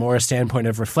anxiety and more a standpoint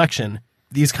of reflection,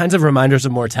 these kinds of reminders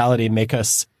of mortality make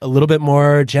us a little bit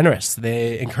more generous.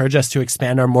 They encourage us to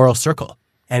expand our moral circle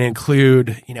and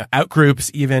include, outgroups,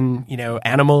 even,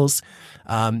 animals,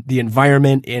 the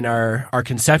environment in our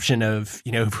conception of,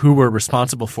 who we're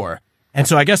responsible for. And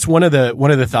so I guess one of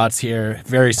the thoughts here,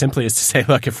 very simply, is to say,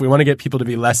 look, if we want to get people to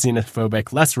be less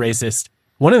xenophobic, less racist,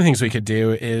 one of the things we could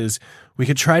do is we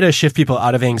could try to shift people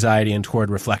out of anxiety and toward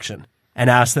reflection and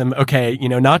ask them, okay,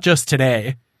 not just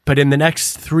today, but in the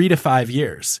next 3 to 5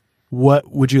 years, what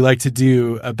would you like to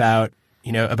do about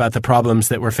the problems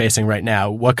that we're facing right now?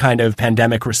 What kind of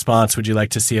pandemic response would you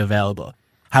like to see available?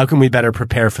 How can we better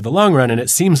prepare for the long run? And it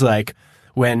seems like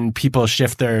when people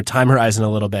shift their time horizon a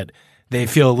little bit, they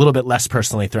feel a little bit less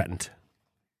personally threatened.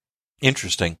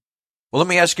 Interesting. Well, let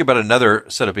me ask you about another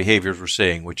set of behaviors we're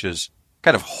seeing, which is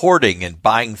kind of hoarding and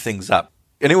buying things up.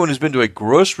 Anyone who's been to a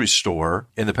grocery store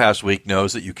in the past week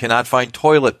knows that you cannot find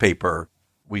toilet paper.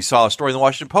 We saw a story in the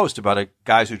Washington Post about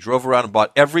guys who drove around and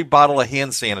bought every bottle of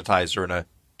hand sanitizer in a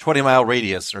 20-mile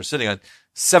radius and are sitting on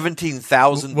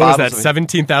 17,000 bottles. What was that,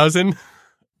 17,000?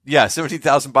 Yeah,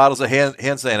 17,000 bottles of hand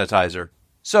sanitizer.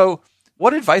 So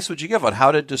what advice would you give on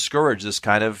how to discourage this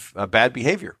kind of bad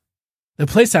behavior? The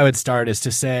place I would start is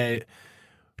to say,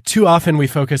 too often we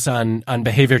focus on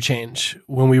behavior change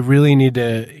when we really need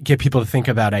to get people to think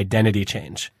about identity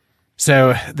change.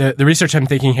 So the research I'm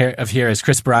thinking here is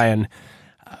Chris Bryan.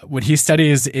 What he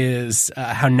studies is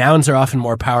how nouns are often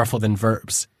more powerful than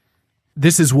verbs.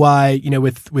 This is why,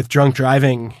 with drunk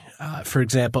driving, for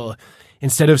example,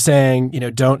 instead of saying,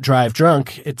 don't drive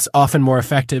drunk, it's often more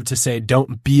effective to say,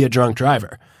 don't be a drunk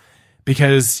driver.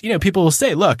 Because, people will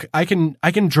say, look, I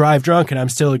can drive drunk and I'm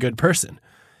still a good person.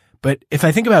 But if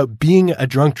I think about being a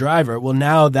drunk driver, well,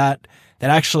 now that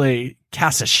actually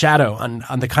casts a shadow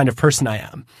on the kind of person I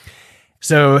am.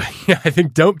 So I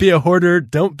think don't be a hoarder,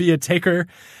 don't be a taker.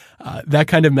 That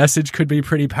kind of message could be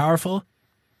pretty powerful.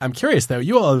 I'm curious, though.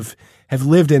 You all have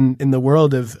lived in the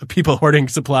world of people hoarding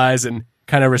supplies and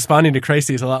kind of responding to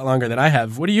crises a lot longer than I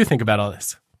have. What do you think about all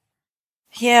this?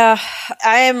 Yeah,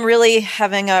 I am really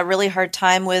having a really hard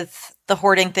time with the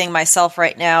hoarding thing myself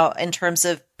right now in terms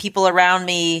of people around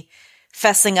me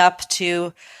fessing up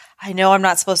to, I know I'm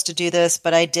not supposed to do this,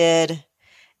 but I did.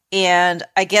 And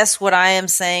I guess what I am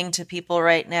saying to people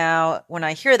right now when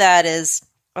I hear that is,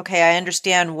 okay, I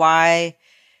understand why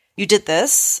you did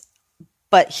this,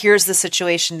 but here's the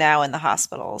situation now in the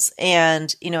hospitals.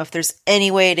 And, if there's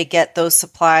any way to get those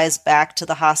supplies back to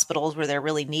the hospitals where they're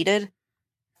really needed,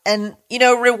 and,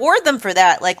 reward them for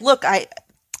that. Like, look, I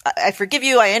forgive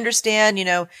you. I understand,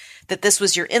 that this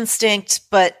was your instinct,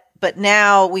 but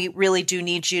now we really do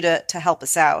need you to help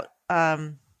us out.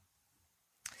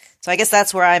 So I guess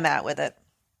that's where I'm at with it.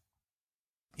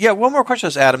 Yeah, one more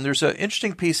question, Adam. There's an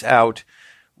interesting piece out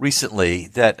recently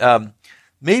that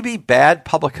maybe bad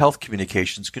public health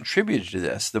communications contributed to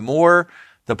this. The more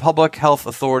the public health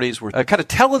authorities were kind of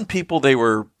telling people they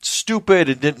were stupid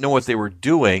and didn't know what they were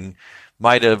doing,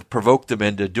 might have provoked them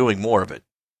into doing more of it.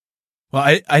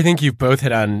 Well, I think you've both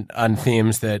hit on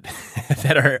themes that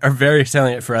are very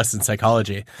salient for us in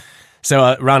psychology.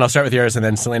 So, Ron, I'll start with yours, and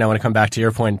then Selena, I want to come back to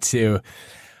your point too.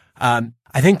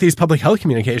 I think these public health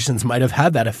communications might have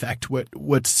had that effect.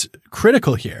 What's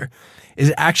critical here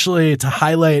is actually to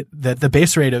highlight that the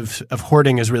base rate of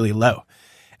hoarding is really low.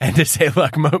 And to say,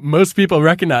 look, most people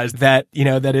recognize that,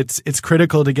 that it's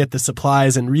critical to get the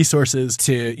supplies and resources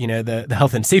to, the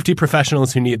health and safety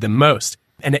professionals who need them most.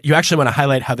 And you actually want to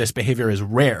highlight how this behavior is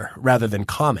rare rather than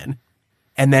common.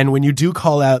 And then when you do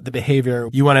call out the behavior,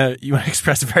 you want to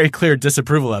express a very clear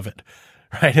disapproval of it,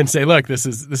 right? And say, look, this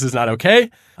is not okay.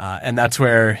 And that's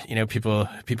where,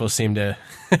 people seem to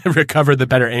recover the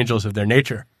better angels of their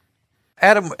nature.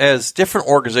 Adam, as different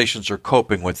organizations are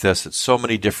coping with this in so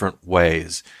many different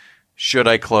ways, should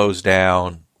I close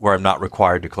down where I'm not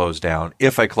required to close down?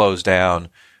 If I close down,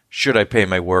 should I pay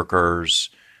my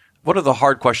workers? What are the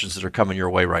hard questions that are coming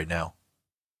your way right now?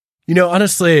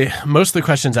 Honestly, most of the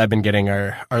questions I've been getting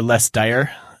are less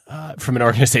dire. From an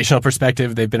organizational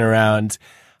perspective, they've been around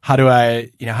how do I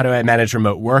manage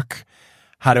remote work?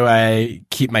 How do I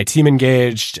keep my team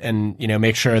engaged and,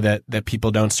 make sure that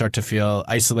people don't start to feel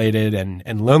isolated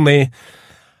and lonely?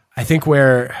 I think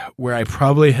where I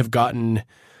probably have gotten,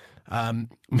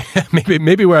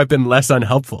 maybe where I've been less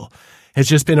unhelpful has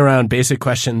just been around basic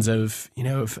questions of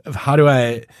how do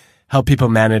I help people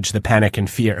manage the panic and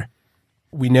fear?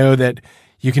 We know that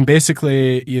you can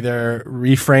basically either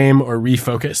reframe or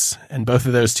refocus, and both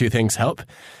of those two things help.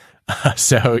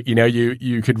 So,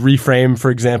 you could reframe, for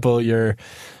example, your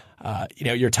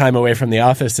time away from the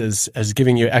office as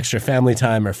giving you extra family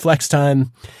time or flex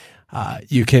time.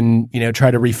 You can,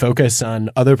 try to refocus on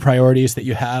other priorities that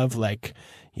you have, like,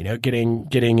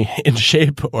 getting in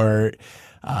shape or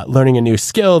learning a new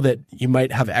skill that you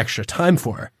might have extra time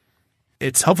for.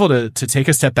 It's helpful to take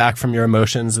a step back from your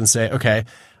emotions and say, okay,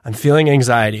 I'm feeling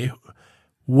anxiety.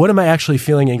 What am I actually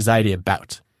feeling anxiety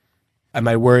about? Am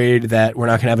I worried that we're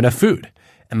not going to have enough food?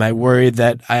 Am I worried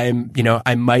that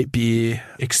I might be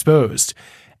exposed?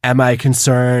 Am I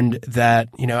concerned that,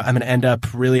 I'm going to end up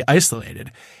really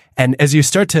isolated? And as you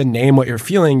start to name what you're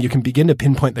feeling, you can begin to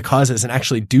pinpoint the causes and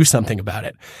actually do something about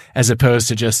it, as opposed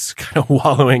to just kind of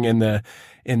wallowing in the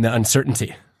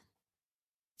uncertainty.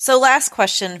 So last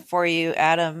question for you,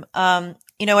 Adam.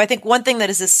 I think one thing that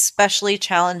is especially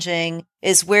challenging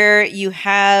is where you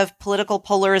have political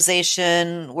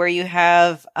polarization, where you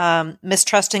have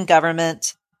mistrust in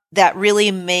government that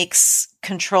really makes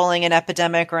controlling an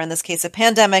epidemic, or in this case, a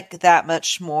pandemic, that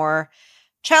much more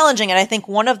challenging. And I think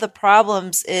one of the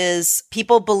problems is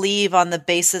people believe on the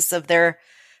basis of their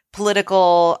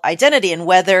political identity and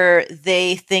whether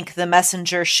they think the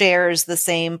messenger shares the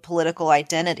same political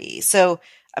identity. So,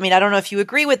 I don't know if you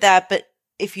agree with that, but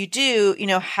if you do,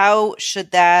 how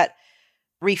should that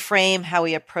reframe how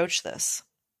we approach this?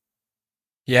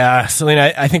 Yeah,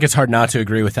 Selena, I think it's hard not to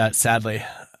agree with that, sadly.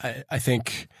 I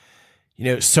think,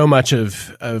 so much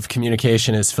of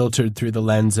communication is filtered through the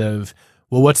lens of,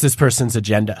 well, what's this person's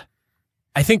agenda?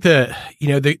 I think the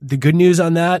good news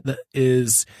on that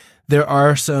is there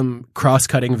are some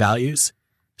cross-cutting values.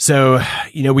 So,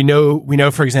 we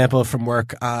know, for example, from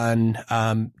work on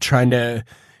trying to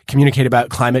communicate about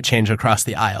climate change across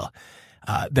the aisle,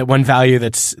 that one value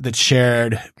that's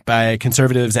shared by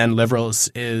conservatives and liberals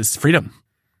is freedom.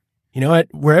 You know what?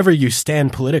 Wherever you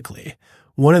stand politically,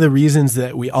 one of the reasons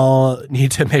that we all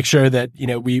need to make sure that,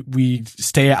 we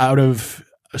stay out of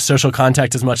social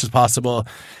contact as much as possible,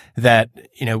 that,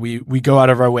 we go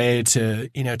out of our way to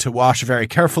wash very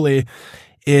carefully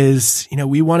is,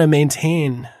 we want to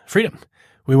maintain freedom.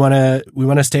 We want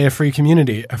to stay a free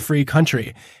community, a free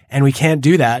country. And we can't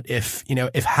do that if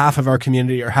half of our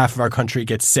community or half of our country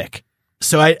gets sick.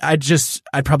 So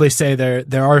I'd probably say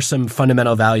there are some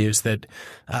fundamental values that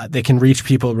they can reach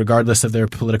people regardless of their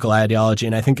political ideology.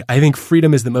 And I think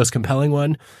freedom is the most compelling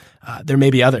one. There may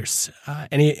be others.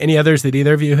 Any others that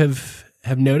either of you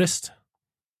have noticed?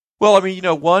 Well,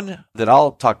 one that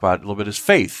I'll talk about a little bit is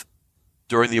faith.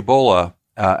 During the Ebola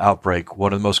outbreak,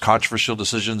 one of the most controversial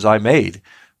decisions I made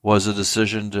was a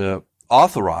decision to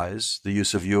authorize the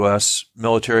use of U.S.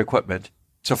 military equipment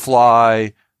to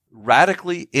fly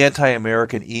radically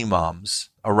anti-American imams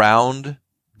around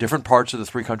different parts of the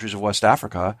 3 countries of West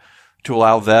Africa to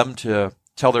allow them to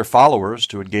tell their followers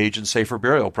to engage in safer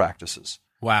burial practices.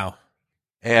 Wow.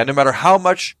 And no matter how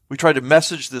much we try to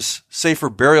message this safer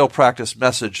burial practice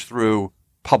message through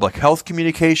public health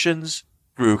communications,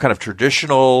 through kind of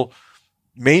traditional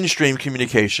mainstream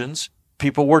communications,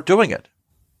 people weren't doing it.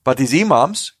 But these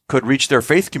imams could reach their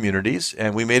faith communities,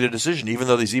 and we made a decision, even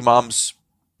though these imams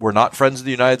were not friends of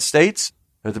the United States,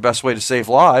 that the best way to save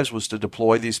lives was to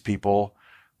deploy these people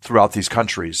throughout these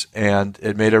countries. And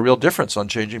it made a real difference on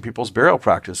changing people's burial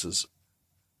practices.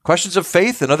 Questions of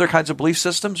faith and other kinds of belief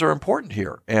systems are important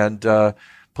here. And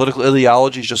political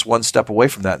ideology is just one step away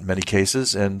from that in many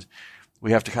cases. And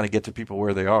we have to kind of get to people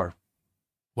where they are.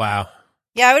 Wow.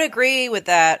 Yeah, I would agree with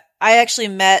that. I actually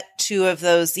met 2 of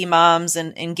those imams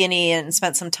in Guinea and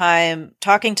spent some time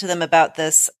talking to them about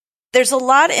this. There's a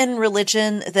lot in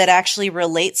religion that actually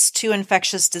relates to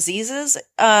infectious diseases.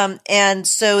 And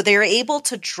so they're able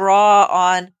to draw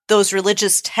on those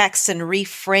religious texts and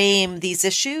reframe these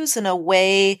issues in a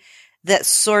way that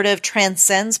sort of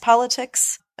transcends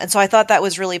politics. And so I thought that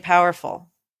was really powerful.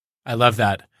 I love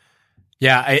that.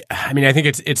 Yeah, I mean, I think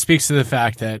it speaks to the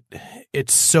fact that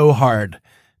it's so hard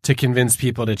to convince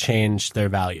people to change their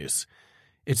values.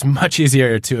 It's much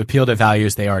easier to appeal to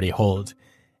values they already hold.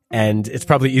 And it's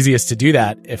probably easiest to do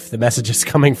that if the message is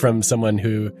coming from someone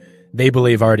who they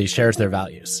believe already shares their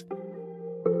values.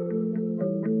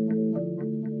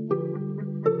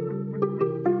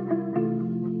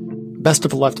 Best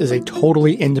of the Left is a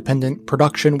totally independent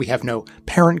production. We have no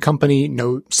parent company,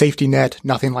 no safety net,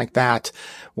 nothing like that.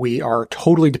 We are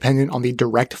totally dependent on the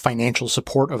direct financial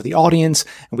support of the audience.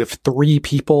 And we have 3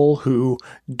 people who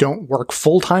don't work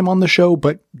full-time on the show,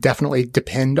 but definitely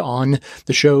depend on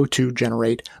the show to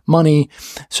generate money.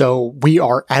 So we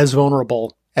are as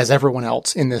vulnerable as everyone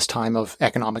else in this time of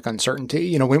economic uncertainty.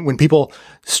 You know, when people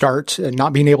start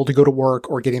not being able to go to work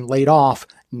or getting laid off,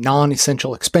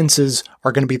 non-essential expenses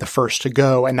are going to be the first to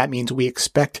go. And that means we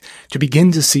expect to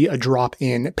begin to see a drop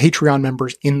in Patreon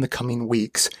members in the coming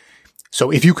weeks.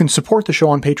 So if you can support the show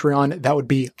on Patreon, that would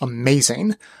be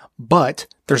amazing. But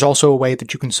there's also a way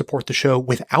that you can support the show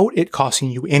without it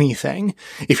costing you anything.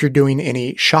 If you're doing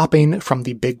any shopping from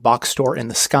the big box store in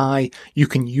the sky, you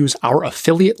can use our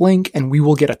affiliate link and we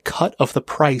will get a cut of the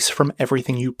price from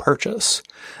everything you purchase.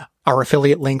 Our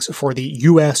affiliate links for the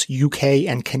US, UK,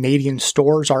 and Canadian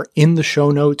stores are in the show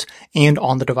notes and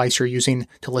on the device you're using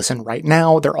to listen right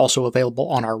now. They're also available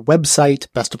on our website,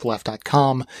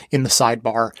 bestofleft.com, in the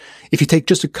sidebar. If you take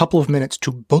just a couple of minutes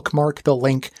to bookmark the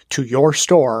link to your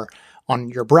store on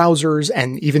your browsers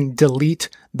and even delete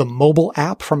the mobile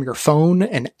app from your phone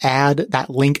and add that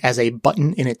link as a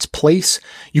button in its place,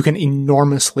 you can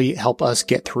enormously help us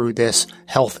get through this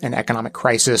health and economic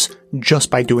crisis just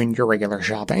by doing your regular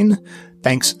shopping.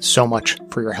 Thanks so much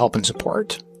for your help and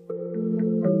support.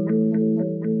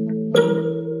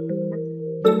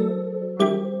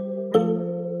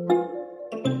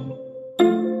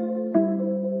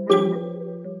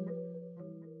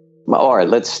 All right,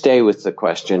 let's stay with the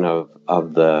question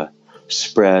of the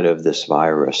spread of this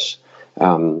virus,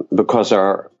 because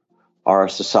our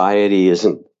society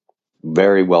isn't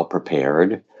very well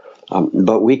prepared,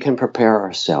 but we can prepare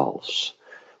ourselves.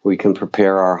 We can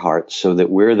prepare our hearts so that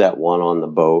we're that one on the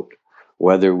boat,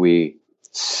 whether we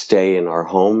stay in our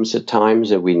homes at times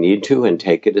that we need to and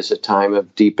take it as a time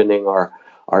of deepening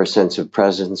our sense of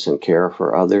presence and care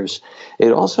for others.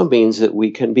 It also means that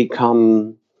we can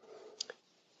become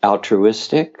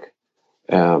altruistic.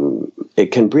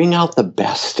 It can bring out the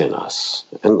best in us.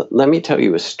 And let me tell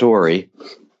you a story.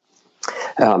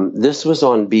 This was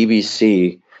on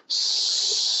BBC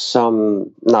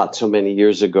not so many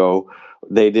years ago.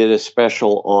 They did a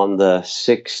special on the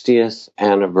 60th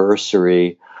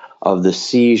anniversary of the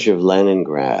siege of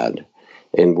Leningrad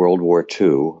in World War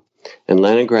II. And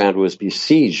Leningrad was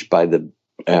besieged by the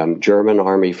German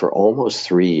army for almost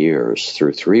 3 years,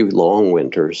 through 3 long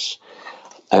winters.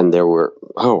 And there were,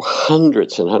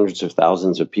 hundreds and hundreds of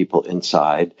thousands of people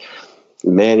inside,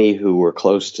 many who were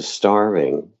close to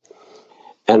starving.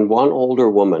 And one older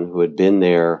woman who had been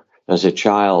there as a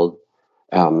child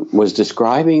was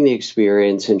describing the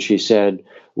experience, and she said,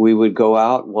 we would go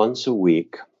out once a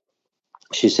week.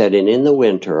 She said, and in the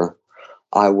winter,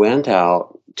 I went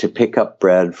out to pick up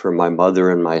bread for my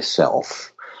mother and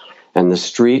myself. And the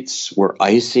streets were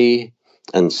icy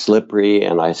and slippery,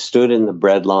 and I stood in the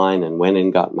bread line and went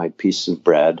and got my piece of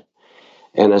bread.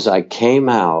 And as I came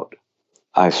out,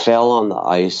 I fell on the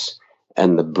ice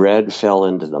and the bread fell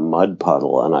into the mud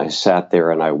puddle, and I sat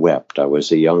there and I wept. I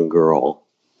was a young girl.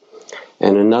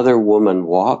 And another woman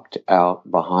walked out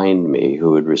behind me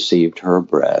who had received her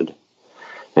bread,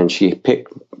 and she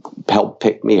helped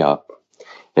pick me up,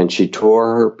 and she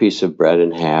tore her piece of bread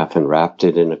in half and wrapped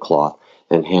it in a cloth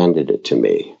and handed it to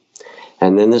me.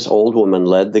 And then this old woman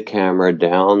led the camera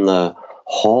down the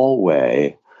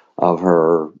hallway of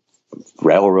her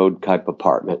railroad type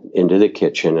apartment into the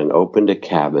kitchen and opened a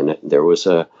cabinet. There was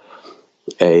a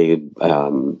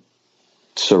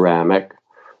ceramic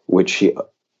which she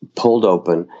pulled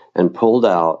open and pulled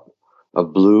out a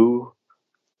blue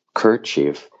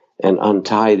kerchief and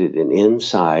untied it, and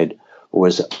inside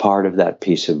was part of that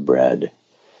piece of bread.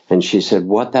 And she said,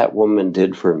 what that woman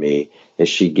did for me is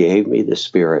she gave me the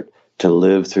spirit to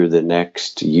live through the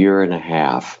next year and a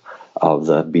half of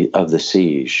the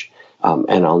siege.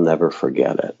 And I'll never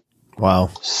forget it. Wow.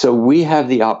 So we have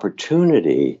the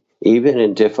opportunity, even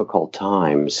in difficult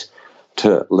times,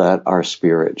 to let our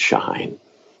spirit shine.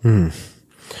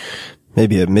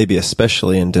 Maybe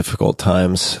especially in difficult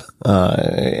times.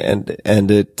 I've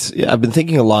been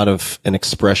thinking a lot of an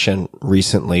expression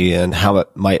recently and how it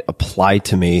might apply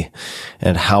to me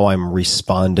and how I'm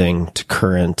responding to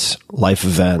current life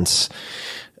events,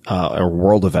 or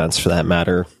world events for that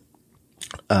matter.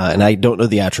 And I don't know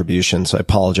the attribution, so I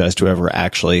apologize to whoever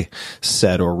actually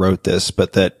said or wrote this,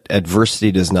 but that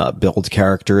adversity does not build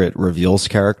character, it reveals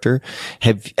character.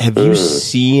 Have you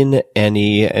seen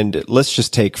any, and let's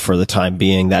just take for the time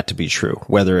being that to be true,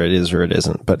 whether it is or it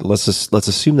isn't, but let's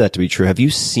assume that to be true. Have you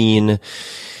seen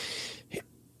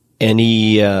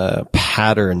any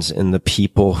patterns in the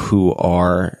people who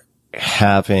are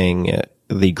having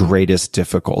the greatest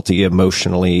difficulty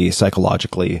emotionally,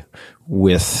 psychologically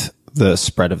with the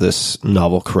spread of this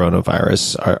novel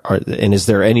coronavirus? And is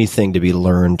there anything to be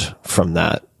learned from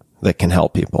that can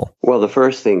help people? Well, the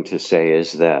first thing to say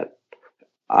is that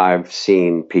I've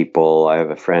seen people, I have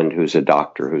a friend who's a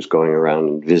doctor who's going around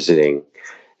and visiting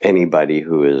anybody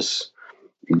who has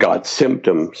got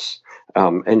symptoms.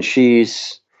 And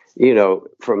she's,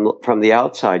 from the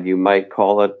outside, you might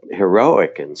call it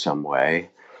heroic in some way.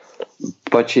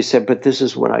 But she said, but this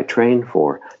is what I trained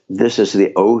for. This is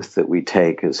the oath that we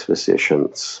take as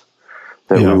physicians,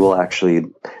 that we will actually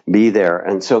be there.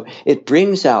 And so it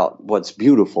brings out what's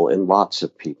beautiful in lots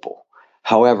of people.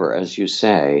 However, as you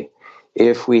say,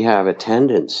 if we have a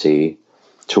tendency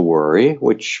to worry,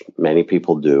 which many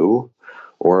people do,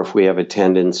 or if we have a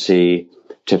tendency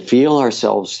to feel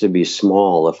ourselves to be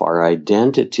small, if our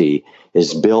identity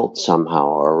is built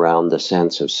somehow around the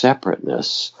sense of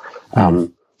separateness,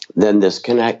 then this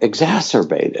can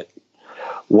exacerbate it.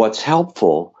 What's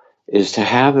helpful is to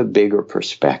have a bigger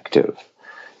perspective.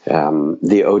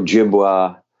 The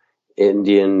Ojibwa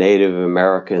Indian Native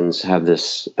Americans have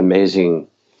this amazing,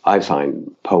 I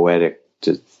find, poetic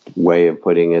way of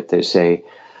putting it. They say,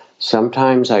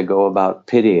 sometimes I go about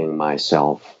pitying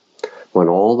myself when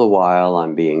all the while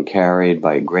I'm being carried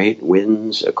by great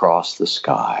winds across the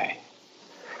sky.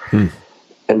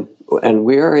 And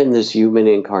we're in this human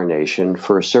incarnation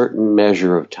for a certain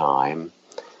measure of time.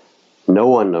 No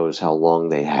one knows how long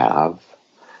they have.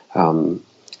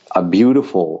 A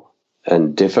beautiful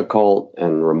and difficult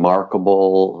and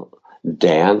remarkable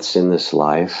dance in this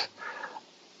life.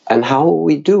 And how will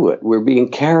we do it? We're being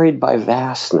carried by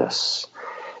vastness.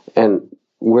 And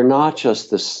we're not just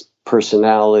this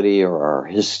personality or our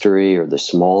history or the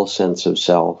small sense of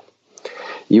self.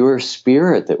 You are a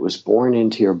spirit that was born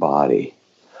into your body.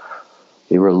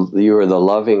 You are the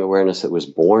loving awareness that was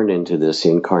born into this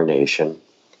incarnation.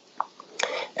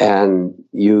 And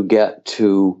you get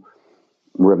to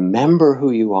remember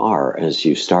who you are as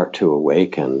you start to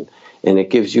awaken. And it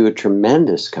gives you a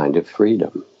tremendous kind of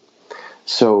freedom.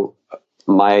 So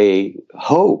my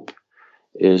hope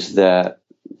is that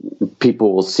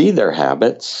people will see their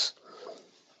habits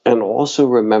and also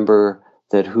remember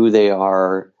that who they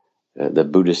are. The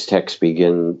Buddhist texts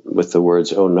begin with the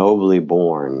words, "O nobly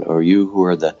born," or you who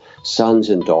are the sons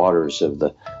and daughters of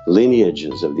the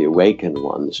lineages of the awakened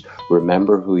ones,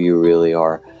 remember who you really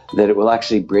are, that it will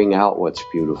actually bring out what's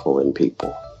beautiful in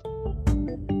people.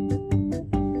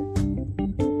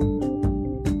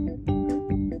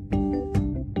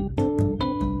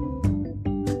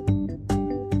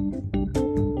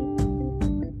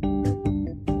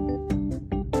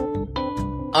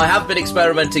 I have been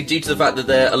experimenting due to the fact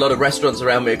that a lot of restaurants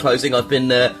around me are closing. I've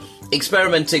been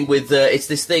experimenting with it's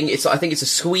this thing. I think it's a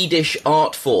Swedish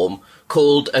art form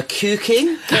called a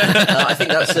kuking. I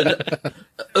think that's an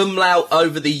umlaut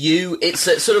over the U. It's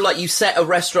sort of like you set a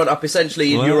restaurant up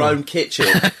essentially in your own kitchen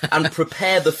and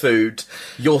prepare the food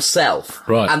yourself.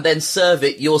 Right. And then serve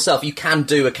it yourself. You can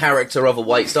do a character of a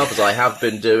waitstaff, as I have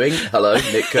been doing. Hello,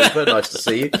 Nick Cooper. Nice to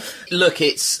see you. Look,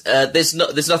 it's there's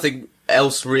nothing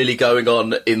else really going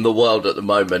on in the world at the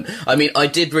moment. I mean, I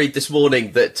did read this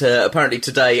morning that apparently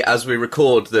today, as we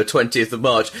record, the 20th of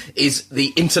March, is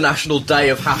the International Day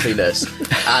of Happiness.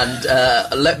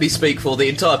 And let me speak for the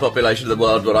entire population of the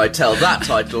world when I tell that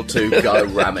title to go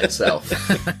ram itself.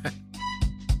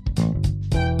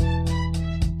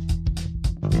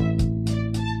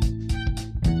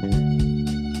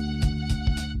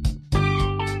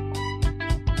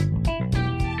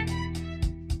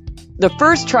 The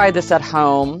first try this at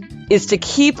home is to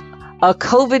keep a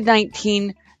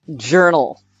COVID-19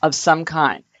 journal of some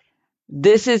kind.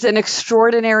 This is an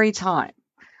extraordinary time,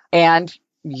 and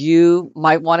you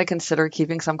might want to consider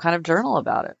keeping some kind of journal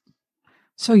about it.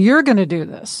 So you're going to do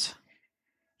this?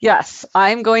 Yes,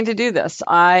 I'm going to do this.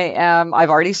 I've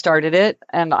already started it,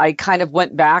 and I kind of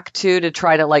went back to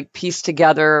try to like piece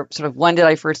together sort of when did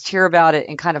I first hear about it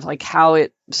and kind of like how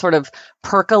it sort of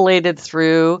percolated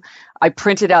through. I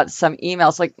printed out some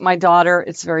emails. Like my daughter,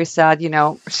 it's very sad.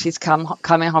 She's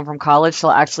coming home from college. She'll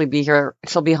actually be here.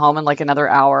 She'll be home in like another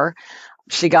hour.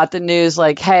 She got the news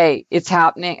like, hey, it's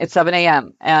happening. It's 7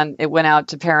 a.m. And it went out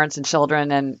to parents and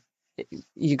children, and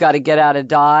you got to get out of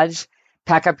Dodge,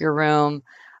 pack up your room.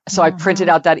 So I printed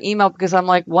out that email because I'm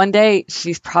like, one day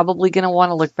she's probably going to want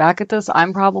to look back at this.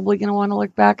 I'm probably going to want to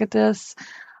look back at this.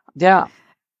 Yeah.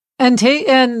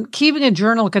 And keeping a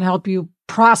journal can help you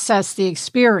process the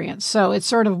experience. So it's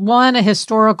sort of one, a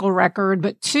historical record,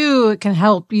 but two, it can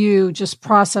help you just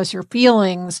process your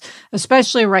feelings,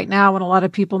 especially right now when a lot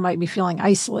of people might be feeling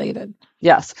isolated.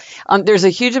 Yes. There's a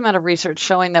huge amount of research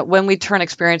showing that when we turn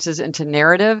experiences into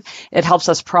narrative, it helps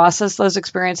us process those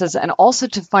experiences and also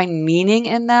to find meaning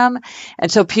in them.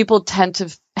 And so people tend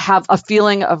to have a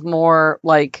feeling of more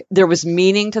like there was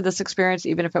meaning to this experience,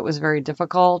 even if it was very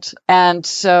difficult. And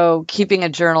so keeping a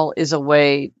journal is a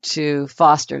way to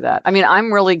foster that. I mean,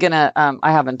 I'm really going to,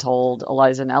 I haven't told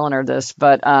Eliza and Eleanor this,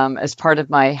 but as part of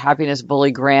my Happiness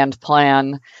Bully Grand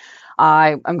Plan,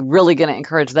 I'm really going to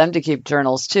encourage them to keep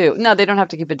journals too. No, they don't have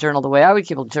to keep a journal the way I would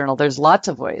keep a journal. There's lots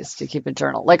of ways to keep a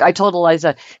journal. Like I told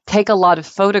Eliza, take a lot of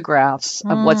photographs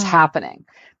of what's happening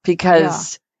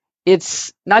because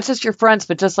it's not just your friends,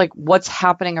 but just like what's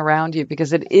happening around you, because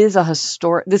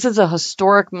this is a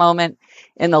historic moment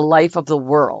in the life of the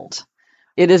world.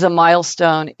 It is a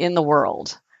milestone in the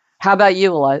world. How about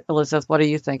you, Elizabeth? What are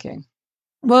you thinking?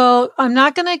 Well, I'm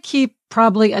not going to keep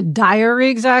probably a diary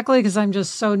exactly because I'm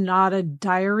just so not a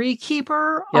diary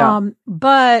keeper. Yeah.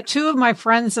 But two of my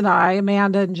friends and I,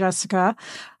 Amanda and Jessica,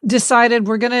 decided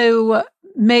we're going to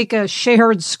make a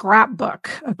shared scrapbook,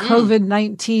 a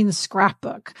COVID-19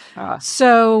 scrapbook.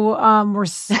 So we're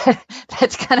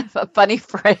that's kind of a funny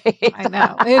phrase. I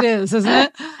know it is, isn't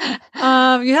it?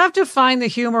 You have to find the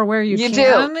humor where you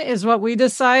can, is what we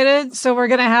decided. So we're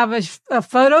going to have a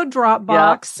photo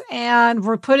Dropbox, and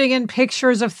we're putting in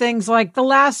pictures of things like the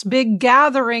last big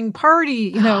gathering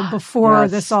party, before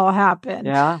this all happened.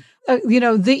 Yeah.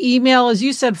 The email, as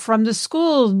you said, from the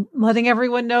school, letting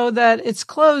everyone know that it's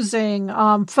closing,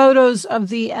 photos of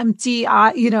the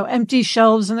empty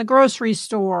shelves in the grocery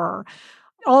store,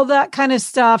 all that kind of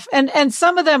stuff. And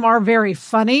some of them are very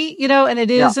funny, and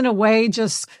it is in a way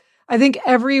just, I think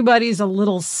everybody's a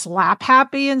little slap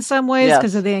happy in some ways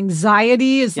because of the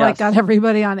anxiety is like got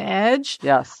everybody on edge.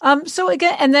 Yes. So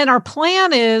again, and then our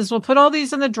plan is we'll put all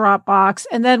these in the Dropbox,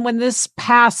 and then when this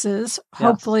passes,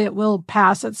 hopefully it will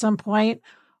pass at some point,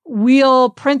 we'll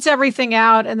print everything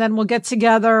out, and then we'll get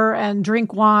together and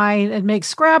drink wine and make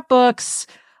scrapbooks,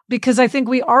 because I think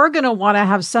we are going to want to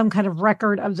have some kind of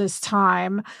record of this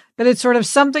time, but it's sort of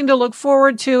something to look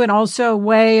forward to and also a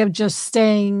way of just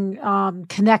staying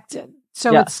connected.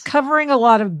 So it's covering a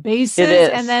lot of bases. It is.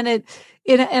 And then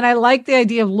and I like the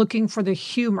idea of looking for the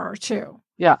humor too.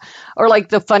 Yeah. Or like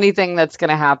the funny thing that's going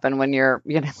to happen when you're,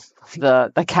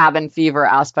 the cabin fever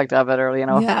aspect of it, or,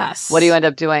 what do you end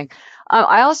up doing?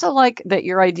 I also like that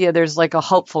your idea, there's like a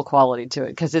hopeful quality to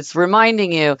it, because it's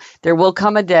reminding you there will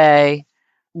come a day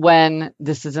when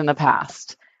this is in the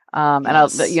past.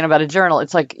 About a journal,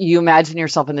 it's like you imagine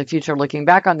yourself in the future looking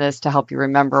back on this to help you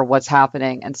remember what's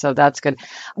happening. And so that's good.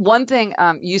 One thing,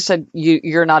 you said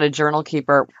you're not a journal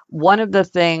keeper. One of the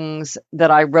things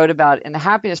that I wrote about in the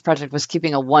Happiness Project was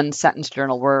keeping a 1-sentence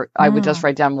journal where I would just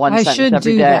write down one sentence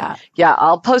every day. That. Yeah,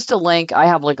 I'll post a link. I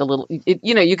have like a little,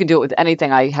 you can do it with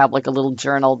anything. I have like a little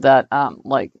journal that,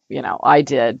 I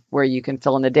did where you can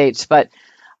fill in the dates, but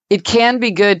it can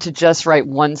be good to just write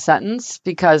one sentence,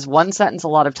 because one sentence, a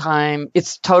lot of time,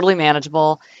 it's totally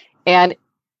manageable. And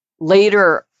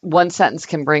later, one sentence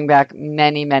can bring back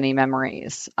many, many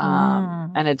memories.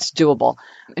 And it's doable.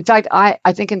 In fact, I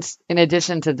think in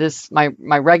addition to this, my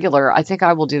regular, I think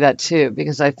I will do that too,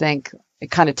 because I think it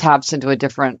kind of taps into a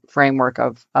different framework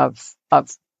of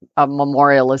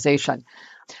memorialization.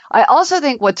 I also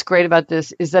think what's great about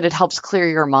this is that it helps clear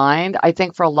your mind. I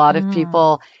think for a lot of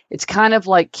people, it's kind of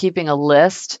like keeping a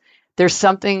list. There's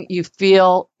something you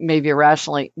feel, maybe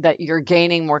irrationally, that you're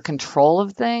gaining more control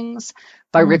of things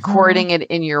by recording it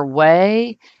in your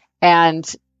way and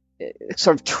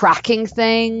sort of tracking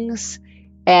things.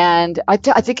 And I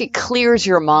think it clears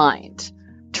your mind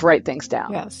to write things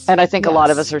down. Yes. And I think a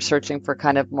lot of us are searching for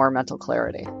kind of more mental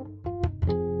clarity.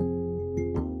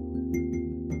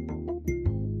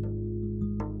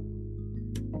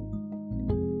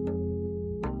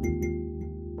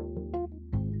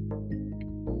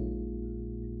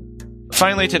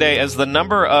 Finally today, as the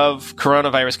number of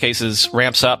coronavirus cases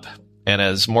ramps up and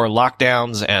as more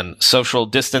lockdowns and social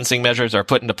distancing measures are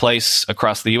put into place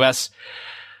across the U.S.,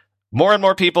 more and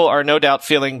more people are no doubt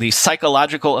feeling the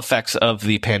psychological effects of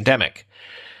the pandemic.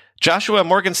 Joshua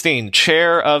Morgenstein,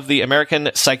 chair of the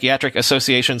American Psychiatric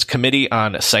Association's Committee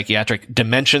on Psychiatric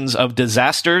Dimensions of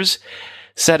Disasters,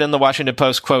 said in the Washington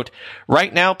Post, quote,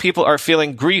 "Right now people are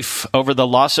feeling grief over the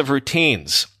loss of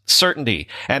routines, certainty,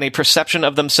 and a perception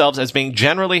of themselves as being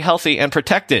generally healthy and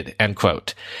protected," end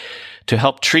quote. To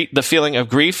help treat the feeling of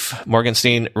grief,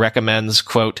 Morgenstein recommends,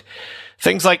 quote,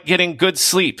 "Things like getting good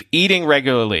sleep, eating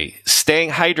regularly,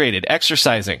 staying hydrated,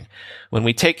 exercising. When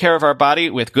we take care of our body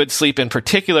with good sleep in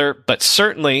particular, but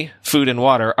certainly food and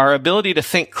water, our ability to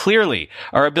think clearly,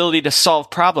 our ability to solve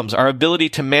problems, our ability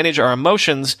to manage our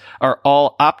emotions are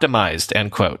all optimized,"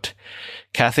 end quote.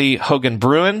 Kathy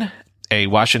Hogan-Bruin, a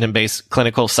Washington-based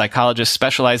clinical psychologist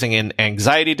specializing in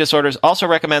anxiety disorders, also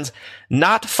recommends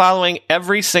not following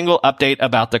every single update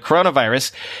about the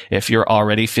coronavirus if you're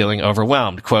already feeling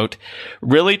overwhelmed. Quote,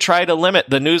 "Really try to limit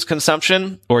the news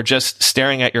consumption or just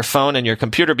staring at your phone and your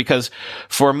computer, because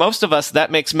for most of us,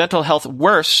 that makes mental health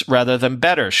worse rather than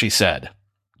better," she said.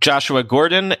 Joshua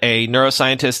Gordon, a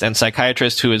neuroscientist and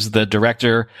psychiatrist who is the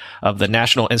director of the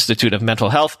National Institute of Mental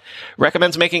Health,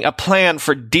 recommends making a plan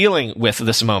for dealing with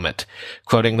this moment.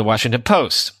 Quoting the Washington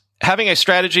Post, "Having a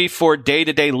strategy for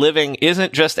day-to-day living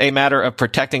isn't just a matter of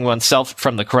protecting oneself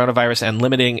from the coronavirus and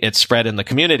limiting its spread in the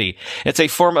community. It's a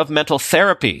form of mental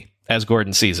therapy, as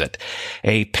Gordon sees it.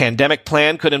 A pandemic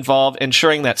plan could involve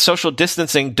ensuring that social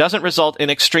distancing doesn't result in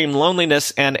extreme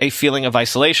loneliness and a feeling of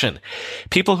isolation.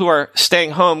 People who are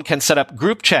staying home can set up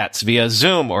group chats via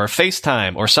Zoom or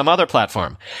FaceTime or some other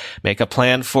platform. Make a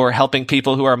plan for helping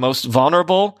people who are most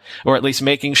vulnerable, or at least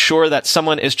making sure that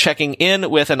someone is checking in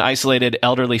with an isolated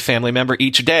elderly family member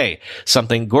each day,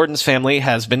 something Gordon's family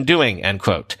has been doing," end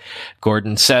quote.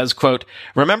 Gordon says, quote,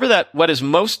 "Remember that what is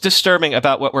most disturbing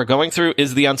about what we're going through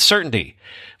is the uncertainty.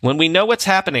 When we know what's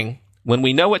happening, when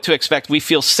we know what to expect, we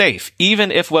feel safe,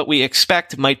 even if what we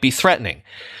expect might be threatening.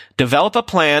 Develop a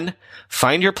plan,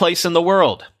 find your place in the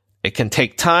world. It can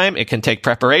take time, it can take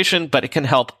preparation, but it can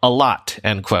help a lot,"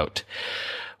 end quote.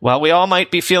 While we all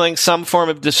might be feeling some form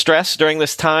of distress during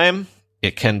this time,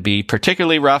 it can be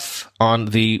particularly rough on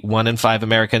the 1 in 5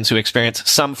 Americans who experience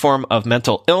some form of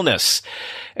mental illness,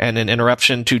 and an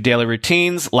interruption to daily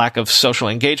routines, lack of social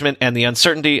engagement, and the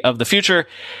uncertainty of the future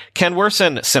can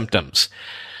worsen symptoms.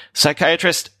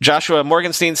 Psychiatrist Joshua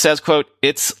Morgenstein says, quote,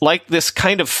 "It's like this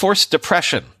kind of forced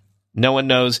depression. No one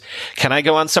knows, can I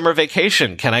go on summer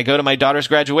vacation? Can I go to my daughter's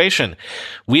graduation?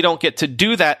 We don't get to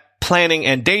do that planning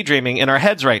and daydreaming in our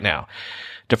heads right now.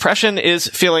 Depression is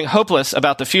feeling hopeless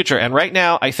about the future, and right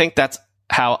now I think that's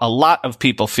how a lot of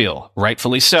people feel,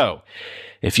 rightfully so.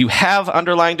 If you have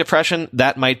underlying depression,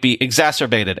 that might be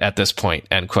exacerbated at this point,"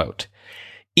 end quote.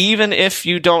 Even if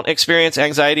you don't experience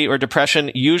anxiety or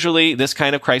depression, usually this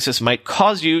kind of crisis might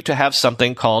cause you to have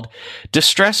something called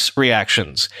distress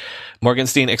reactions.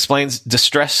 Morgenstein explains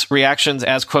distress reactions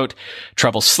as, quote,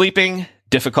 "trouble sleeping,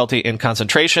 difficulty in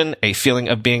concentration, a feeling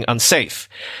of being unsafe,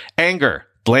 anger,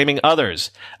 blaming others,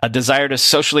 a desire to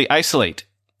socially isolate,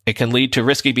 It can lead to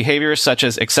risky behaviors such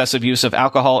as excessive use of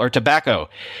alcohol or tobacco.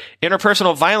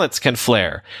 Interpersonal violence can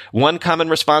flare. One common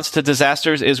response to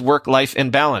disasters is work-life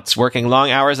imbalance, working long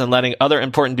hours and letting other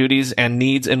important duties and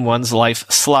needs in one's life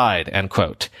slide, end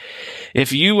quote.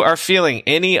 If you are feeling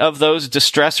any of those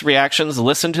distress reactions,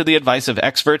 listen to the advice of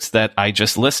experts that I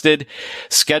just listed.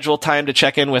 Schedule time to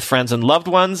check in with friends and loved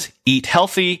ones. Eat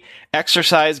healthy.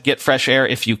 Exercise. Get fresh air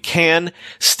if you can.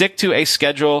 Stick to a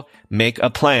schedule. Make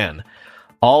a plan.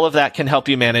 All of that can help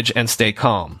you manage and stay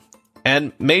calm.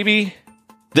 And maybe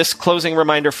this closing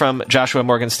reminder from Joshua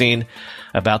Morgenstein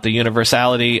about the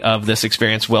universality of this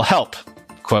experience will help.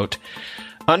 Quote,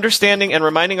 understanding and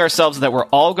reminding ourselves that we're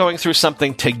all going through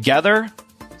something together,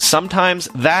 sometimes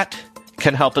that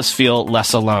can help us feel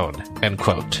less alone, end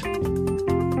quote.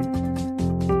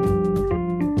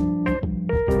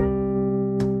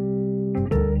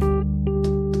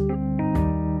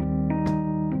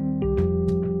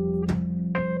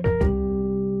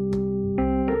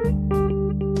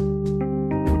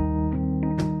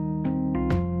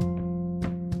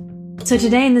 So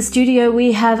today in the studio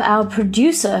we have our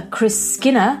producer, Chris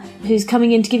Skinner, who's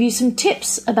coming in to give you some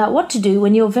tips about what to do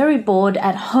when you're very bored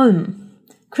at home.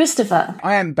 Christopher.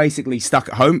 I am basically stuck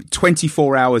at home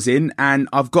 24 hours in, and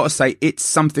I've got to say it's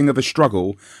something of a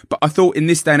struggle. But I thought in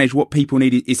this day and age what people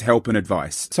need is help and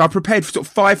advice. So I prepared sort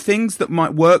of 5 things that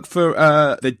might work for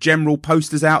the general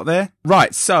posters out there.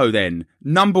 Right, so then,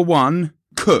 number 1,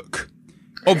 cook.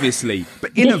 Obviously,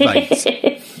 but innovate.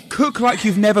 Cook like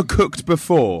you've never cooked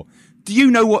before. Do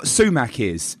you know what sumac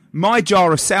is? My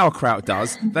jar of sauerkraut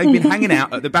does. They've been hanging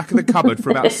out at the back of the cupboard for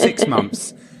about 6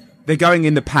 months. They're going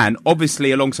in the pan,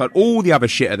 obviously alongside all the other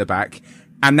shit at the back,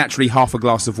 and naturally half a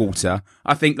glass of water.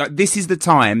 I think like this is the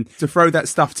time to throw that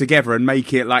stuff together and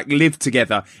make it like live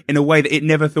together in a way that it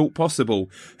never thought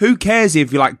possible. Who cares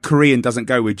if like Korean doesn't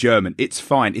go with German? It's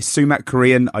fine. Is sumac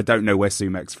Korean? I don't know where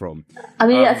sumac's from. I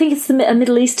mean, I think it's a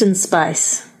Middle Eastern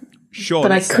spice. Sure,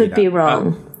 but I could be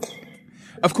wrong.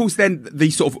 Of course, then the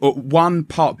sort of one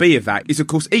part B of that is, of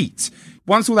course, eat.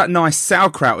 Once all that nice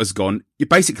sauerkraut has gone,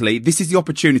 this is the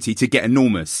opportunity to get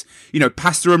enormous. You know,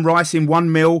 pasta and rice in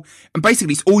one meal. And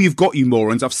basically, it's all you've got, you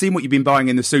morons. I've seen what you've been buying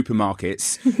in the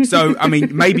supermarkets. So, I mean,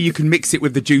 maybe you can mix it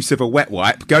with the juice of a wet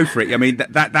wipe. Go for it. I mean,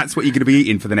 that's what you're going to be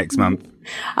eating for the next month.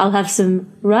 I'll have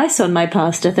some rice on my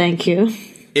pasta, thank you.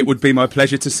 It would be my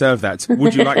pleasure to serve that.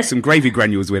 Would you like some gravy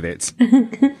granules with it?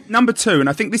 Number 2, and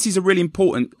I think this is a really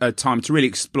important time to really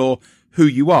explore who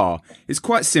you are. It's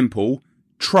quite simple.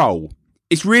 Troll.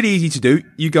 It's really easy to do.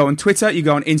 You go on Twitter, you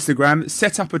go on Instagram,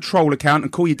 set up a troll account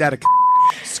and call your dad a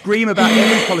scream about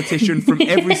every politician from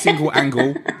every single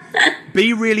angle.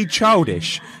 Be really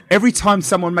childish. Every time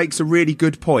someone makes a really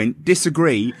good point,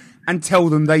 disagree and tell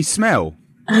them they smell.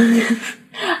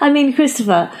 I mean,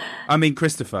 Christopher.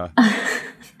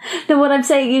 No, what I'm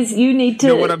saying is you need to...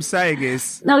 No, what I'm saying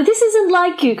is... No, this isn't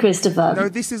like you, Christopher. No,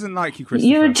 this isn't like you,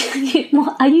 Christopher.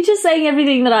 Are you just saying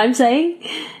everything that I'm saying?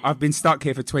 I've been stuck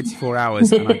here for 24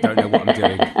 hours and I don't know what I'm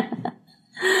doing.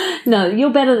 No,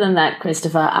 you're better than that,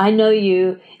 Christopher. I know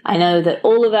you. I know that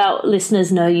all of our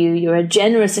listeners know you. You're a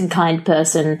generous and kind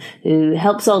person who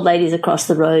helps old ladies across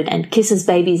the road and kisses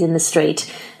babies in the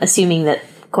street, assuming that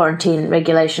quarantine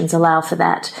regulations allow for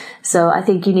that. So I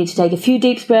think you need to take a few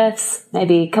deep breaths,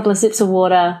 maybe a couple of sips of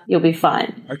water. You'll be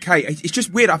fine. Okay, it's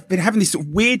just weird. I've been having these sort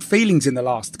of weird feelings in the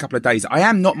last couple of days. I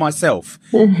am not myself.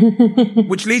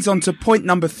 Which leads on to point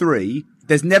number 3.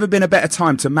 There's never been a better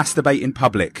time to masturbate in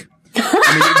public.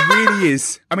 I mean, it really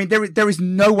is. I mean, there is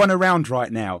no one around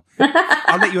right now.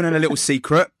 I'll let you in on a little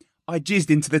secret. I jizzed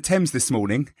into the Thames this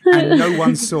morning and no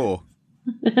one saw.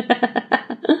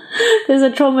 There's a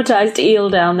traumatized eel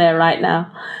down there right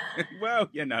now. Well,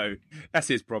 you know, that's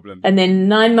his problem. And then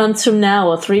 9 months from now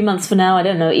or 3 months from now, I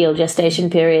don't know, eel gestation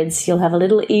periods, you'll have a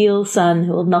little eel son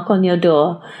who will knock on your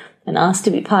door and ask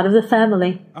to be part of the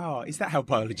family. Oh, is that how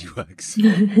biology works?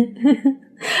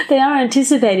 They are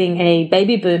anticipating a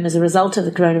baby boom as a result of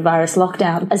the coronavirus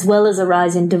lockdown, as well as a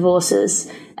rise in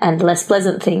divorces and less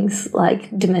pleasant things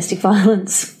like domestic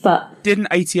violence. But didn't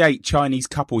 88 Chinese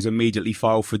couples immediately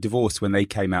file for divorce when they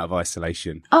came out of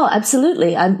isolation? Oh,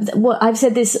 absolutely. I've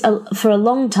said this for a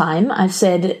long time. I've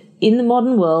said in the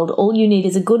modern world, all you need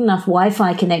is a good enough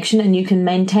Wi-Fi connection and you can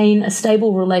maintain a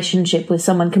stable relationship with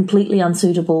someone completely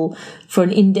unsuitable for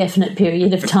an indefinite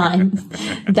period of time.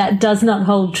 That does not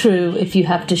hold true if you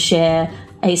have to share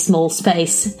a small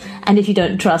space and if you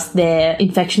don't trust their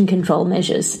infection control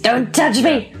measures. Don't touch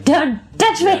me! Don't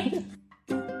touch me!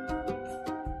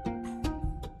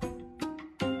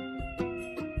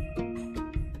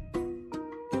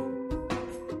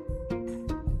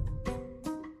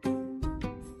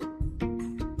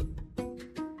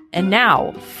 And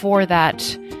now for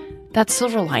that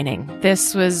silver lining.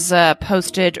 This was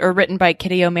posted or written by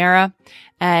Kitty O'Mara,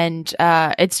 and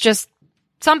it's just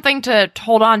something to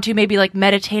hold on to, maybe like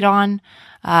meditate on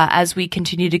as we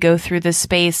continue to go through this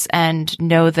space, and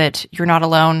know that you're not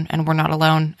alone and we're not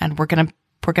alone, and we're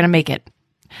gonna make it.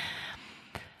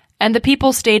 And the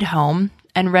people stayed home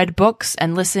and read books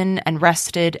and listened and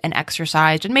rested and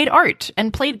exercised and made art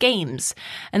and played games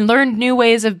and learned new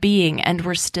ways of being and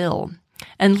were still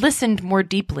and listened more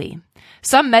deeply.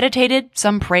 Some meditated,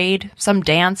 some prayed, some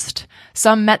danced,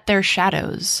 some met their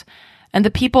shadows, and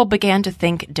the people began to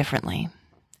think differently.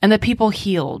 And the people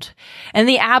healed. In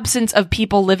the absence of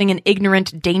people living in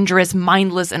ignorant, dangerous,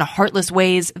 mindless, and heartless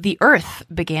ways, the earth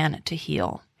began to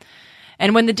heal.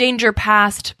 And when the danger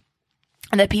passed,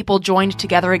 and the people joined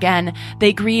together again,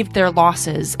 they grieved their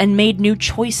losses and made new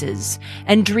choices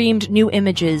and dreamed new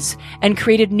images and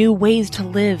created new ways to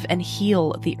live and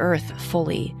heal the earth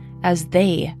fully, as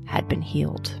they had been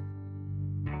healed.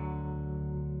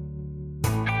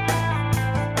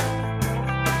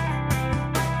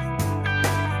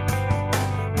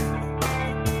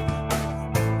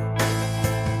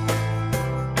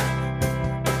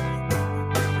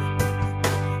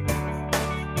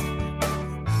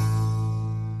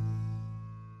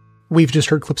 We've just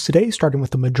heard clips today, starting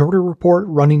with the Majority Report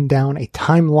running down a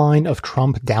timeline of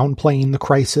Trump downplaying the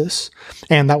crisis.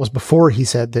 And that was before he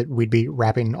said that we'd be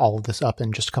wrapping all of this up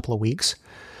in just a couple of weeks.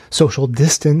 Social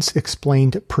Distance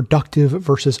explained productive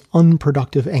versus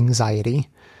unproductive anxiety.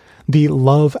 The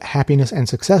Love, Happiness, and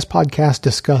Success podcast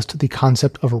discussed the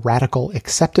concept of radical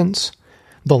acceptance.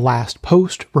 The Last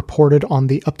Post reported on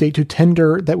the update to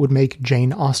Tinder that would make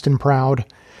Jane Austen proud.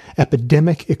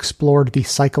 Epidemic explored the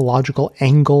psychological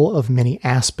angle of many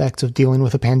aspects of dealing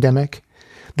with a pandemic.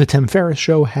 The Tim Ferriss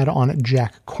Show had on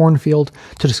Jack Kornfield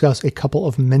to discuss a couple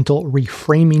of mental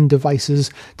reframing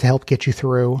devices to help get you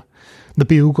through. The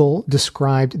Bugle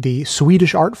described the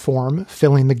Swedish art form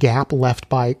filling the gap left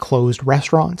by closed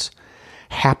restaurants.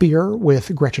 Happier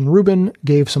with Gretchen Rubin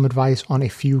gave some advice on a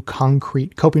few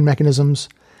concrete coping mechanisms.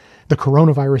 The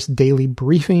Coronavirus Daily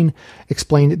Briefing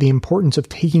explained the importance of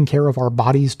taking care of our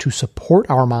bodies to support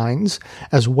our minds,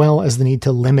 as well as the need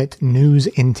to limit news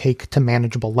intake to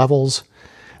manageable levels.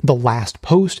 The Last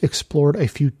Post explored a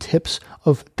few tips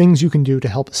of things you can do to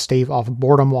help stave off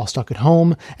boredom while stuck at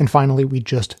home. And finally, we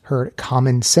just heard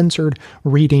Common Censored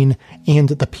reading And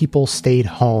the People Stayed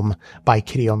Home by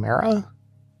Kitty O'Mara.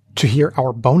 To hear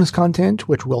our bonus content,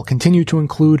 which will continue to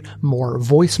include more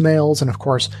voicemails and, of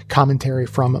course, commentary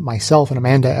from myself and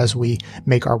Amanda as we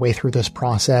make our way through this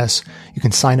process, you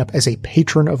can sign up as a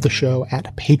patron of the show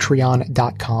at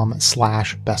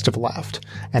patreon.com/bestofleft.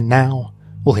 And now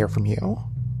we'll hear from you.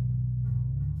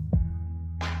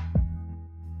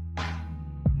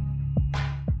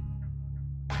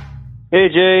 Hey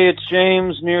Jay, it's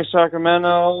James near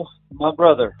Sacramento, my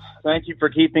brother. Thank you for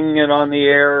keeping it on the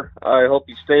air. I hope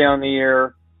you stay on the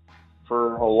air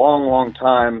for a long, long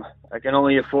time. I can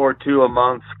only afford 2 a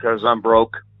month because I'm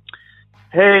broke.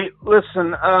 Hey,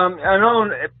 listen, I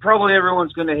know probably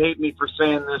everyone's going to hate me for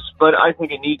saying this, but I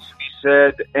think it needs to be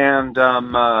said, and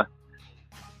no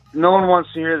one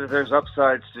wants to hear that there's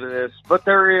upsides to this, but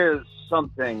there is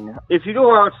something. If you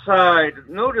go outside,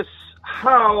 notice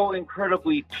how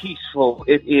incredibly peaceful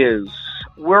it is.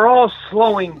 We're all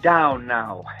slowing down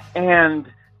now, and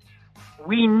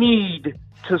we need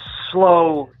to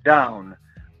slow down.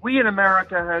 We in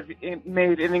America have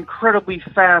made an incredibly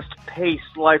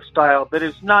fast-paced lifestyle that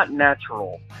is not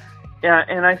natural,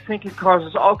 and I think it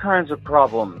causes all kinds of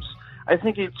problems. I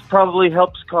think it probably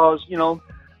helps cause,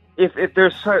 if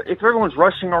everyone's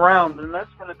rushing around, then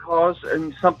that's going to cause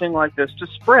something like this to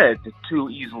spread too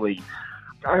easily.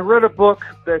 I read a book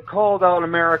that called out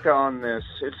America on this.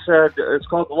 It's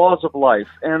called The Laws of Life,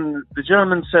 and the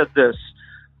gentleman said this: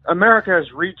 America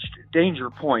has reached danger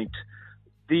point.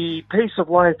 The pace of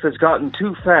life has gotten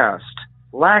too fast,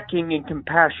 lacking in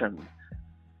compassion.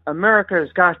 America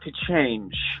has got to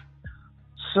change.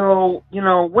 So,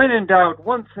 when in doubt,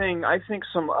 one thing I think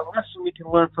a lesson we can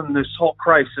learn from this whole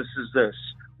crisis is this: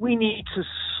 we need to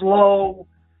slow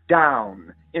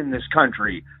down in this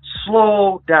country.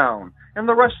 Slow down. And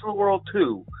the rest of the world,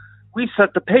 too. We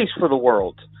set the pace for the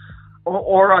world.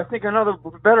 Or I think another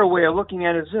better way of looking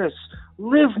at it is this: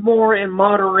 live more in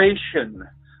moderation.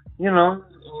 You're not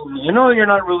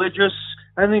religious.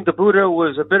 I think the Buddha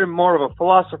was a bit more of a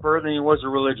philosopher than he was a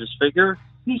religious figure.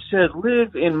 He said,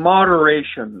 live in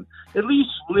moderation. At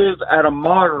least live at a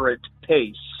moderate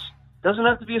pace. Doesn't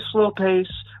have to be a slow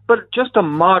pace, but just a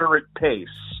moderate pace.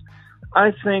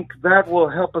 I think that will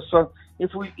help us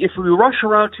If we rush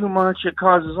around too much, it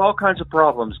causes all kinds of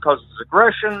problems. It causes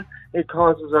aggression. It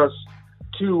causes us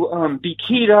to be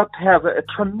keyed up, have a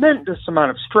tremendous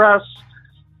amount of stress.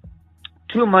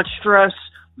 Too much stress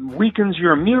weakens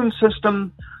your immune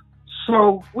system.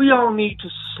 So we all need to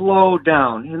slow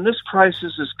down. And this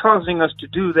crisis is causing us to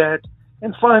do that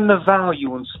and find the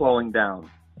value in slowing down.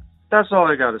 That's all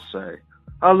I got to say.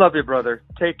 I love you, brother.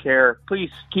 Take care. Please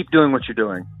keep doing what you're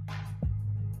doing.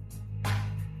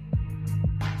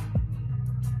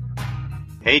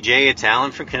 Hey Jay, it's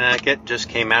Alan from Connecticut. Just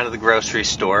came out of the grocery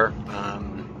store.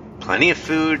 Plenty of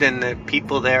food, and the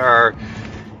people there are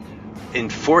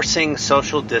enforcing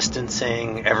social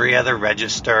distancing, every other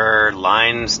register,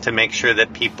 lines to make sure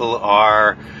that people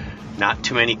are not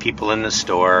too many people in the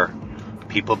store,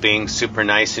 people being super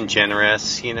nice and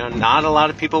generous. You know, not a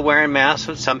lot of people wearing masks,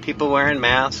 but some people wearing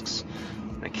masks.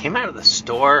 I came out of the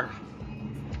store,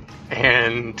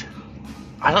 and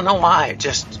I don't know why, I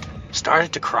just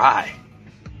started to cry.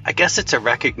 I guess it's a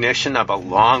recognition of a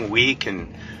long week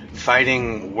and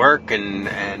fighting work and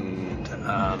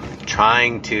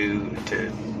trying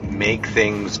to make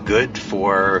things good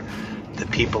for the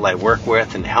people I work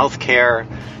with in healthcare,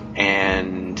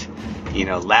 and you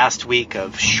know, last week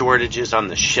of shortages on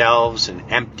the shelves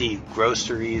and empty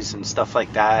groceries and stuff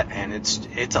like that, and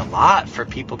it's a lot for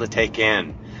people to take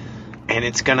in, and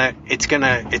it's gonna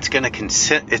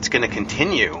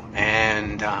continue,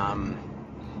 and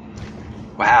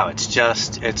wow, it's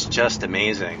just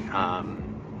amazing.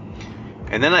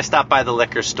 And then I stopped by the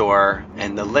liquor store,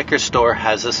 and the liquor store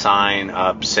has a sign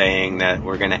up saying that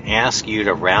we're going to ask you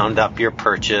to round up your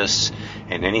purchase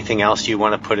and anything else you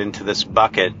want to put into this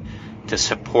bucket to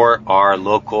support our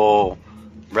local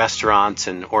restaurants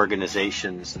and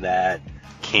organizations that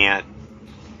can't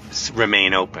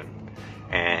remain open.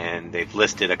 And they've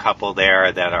listed a couple there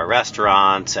that are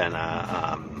restaurants and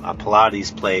a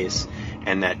Pilates place,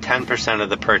 and that 10% of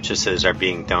the purchases are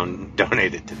being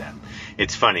donated to them.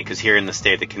 It's funny because here in the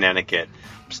state of Connecticut,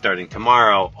 starting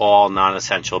tomorrow, all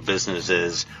non-essential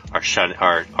businesses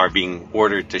are being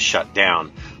ordered to shut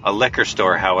down. A liquor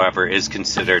store, however, is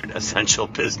considered essential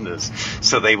business,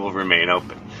 so they will remain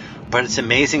open. But it's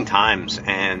amazing times,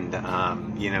 and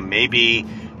maybe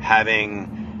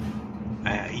having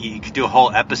you could do a whole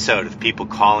episode of people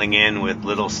calling in with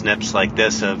little snips like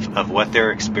this of what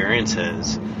their experience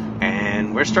is.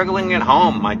 And we're struggling at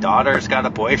home. My daughter's got a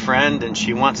boyfriend, and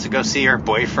she wants to go see her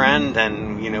boyfriend.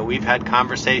 And, we've had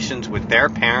conversations with their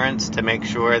parents to make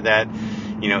sure that,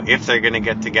 if they're going to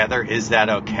get together, is that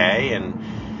okay?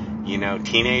 And,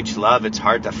 teenage love, it's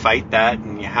hard to fight that.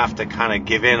 And you have to kind of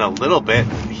give in a little bit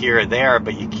here or there,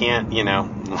 but you can't,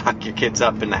 lock your kids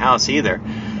up in the house either.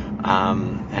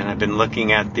 And I've been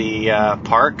looking at the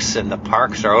parks, and the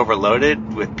parks are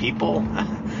overloaded with people.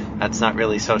 That's not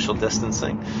really social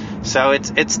distancing. So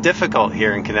it's difficult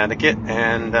here in Connecticut,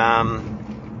 and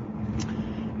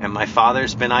my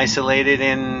father's been isolated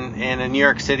in a New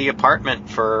York City apartment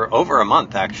for over a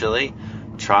month, actually,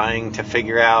 trying to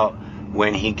figure out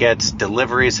when he gets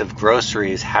deliveries of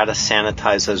groceries, how to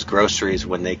sanitize those groceries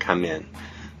when they come in.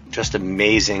 Just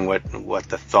amazing what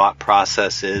the thought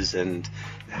process is and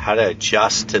how to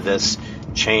adjust to this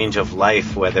change of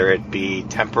life, whether it be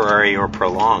temporary or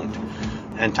prolonged.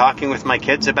 And talking with my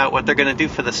kids about what they're going to do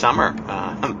for the summer,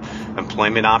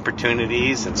 employment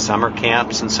opportunities and summer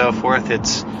camps and so forth.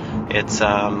 It's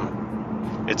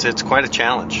quite a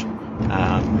challenge.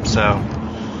 So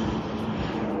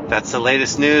that's the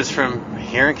latest news from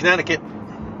here in Connecticut.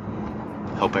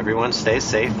 Hope everyone stays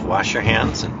safe, wash your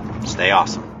hands, and stay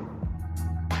awesome.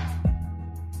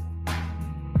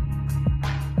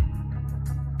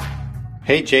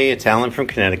 Hey Jay, it's Alan from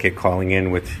Connecticut calling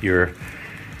in with your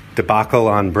debacle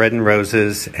on Bread and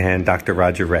Roses and Dr.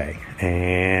 Roger Ray.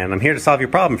 And I'm here to solve your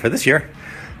problem for this year.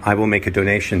 I will make a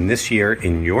donation this year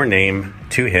in your name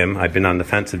to him. I've been on the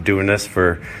fence of doing this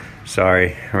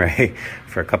Ray,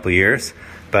 for a couple of years.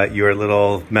 But your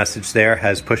little message there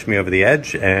has pushed me over the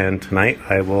edge, and tonight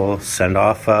I will send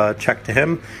off a check to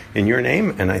him in your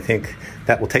name, and I think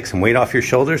that will take some weight off your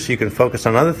shoulders so you can focus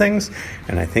on other things,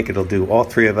 and I think it'll do all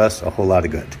three of us a whole lot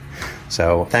of good.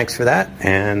 So thanks for that,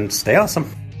 and stay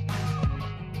awesome.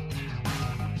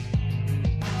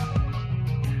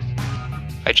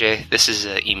 Hi Jay, this is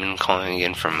Eamon calling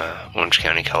again from Orange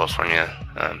County, California,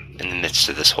 in the midst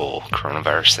of this whole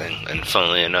coronavirus thing. And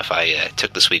funnily enough, I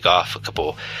took this week off a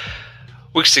couple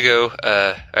weeks ago.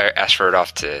 I asked for it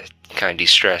off to kind of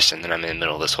de-stress, and then I'm in the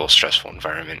middle of this whole stressful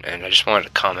environment. And I just wanted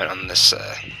to comment on this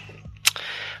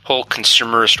whole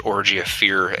consumerist orgy of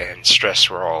fear and stress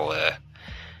we're all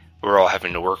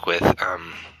having to work with.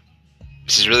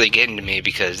 this is really getting to me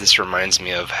because this reminds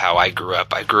me of how I grew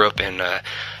up. I grew up in a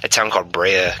town called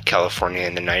Brea, California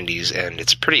in the 90s, and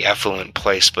it's a pretty affluent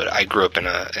place, but I grew up in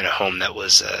a home that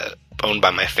was owned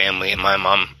by my family, and my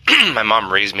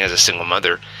mom raised me as a single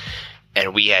mother,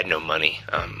 and we had no money.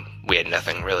 We had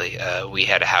nothing really. We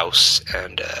had a house,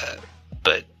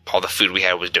 but all the food we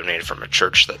had was donated from a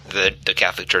church, the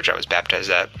Catholic church I was baptized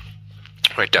at,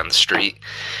 right down the street.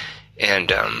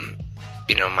 And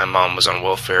my mom was on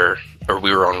welfare, or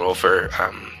we were on welfare,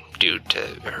 due to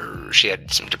her. She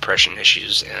had some depression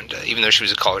issues, and even though she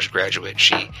was a college graduate,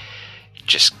 she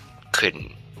just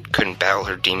couldn't battle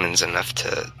her demons enough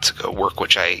to go work,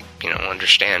 which I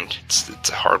understand. It's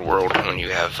a hard world when you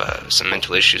have some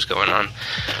mental issues going on.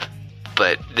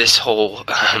 But this whole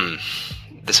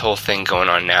thing going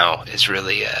on now is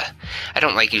really I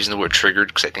don't like using the word triggered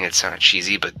because I think it sounds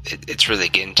cheesy, but it's really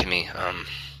getting to me.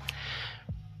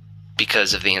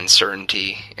 Because of the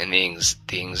uncertainty and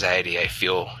the anxiety I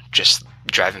feel just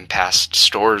driving past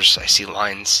stores. I see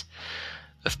lines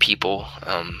of people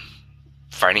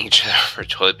fighting each other for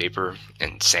toilet paper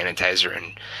and sanitizer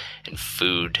and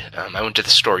food. I went to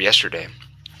the store yesterday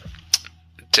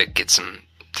to get some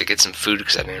food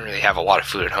because I didn't really have a lot of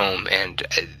food at home, and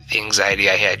the anxiety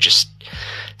I had just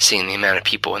seeing the amount of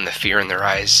people and the fear in their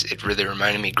eyes, it really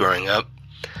reminded me growing up.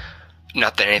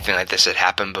 Not that anything like this had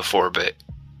happened before, but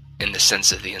in the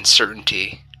sense of the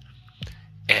uncertainty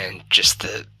and just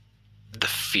the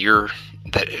fear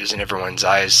that is in everyone's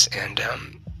eyes. And,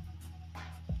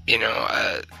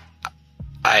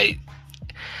 I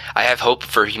have hope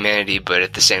for humanity, but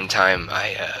at the same time,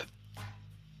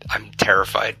 I'm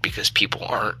terrified because people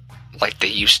aren't like they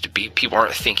used to be. People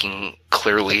aren't thinking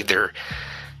clearly. They're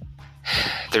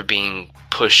being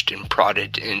pushed and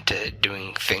prodded into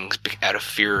doing things out of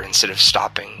fear instead of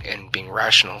stopping and being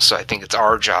rational. So I think it's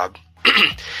our job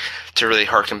to really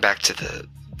harken back to the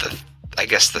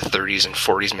 30s and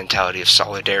 40s mentality of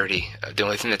solidarity. The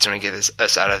only thing that's going to get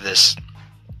us out of this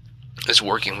is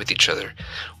working with each other.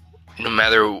 No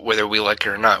matter whether we like it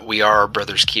or not, we are our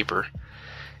brother's keeper.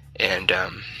 And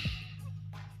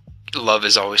love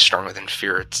is always stronger than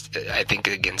fear. I think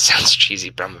it again sounds cheesy,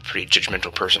 but I'm a pretty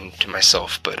judgmental person to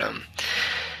myself. But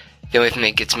the only thing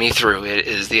that gets me through it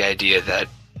is the idea that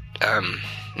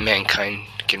mankind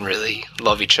can really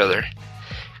love each other.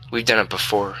 We've done it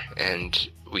before, and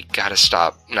we gotta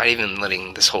stop not even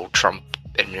letting this whole Trump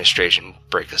administration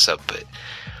break us up, but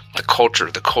the culture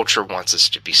wants us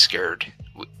to be scared.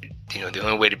 The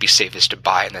only way to be safe is to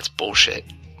buy, and that's bullshit.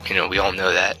 We all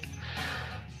know that.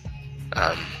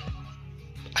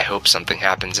 I hope something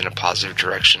happens in a positive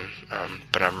direction,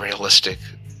 but I'm realistic.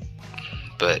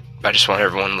 But I just want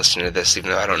everyone listening to this,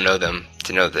 even though I don't know them,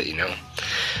 to know that,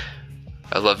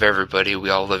 I love everybody, we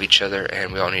all love each other,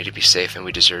 and we all need to be safe, and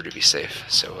we deserve to be safe.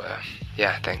 So,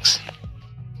 yeah, thanks.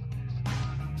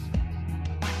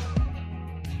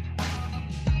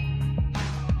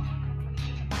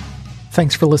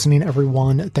 Thanks for listening,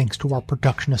 everyone. Thanks to our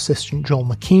production assistant, Joel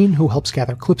McKean, who helps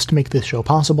gather clips to make this show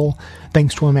possible.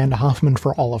 Thanks to Amanda Hoffman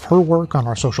for all of her work on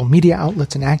our social media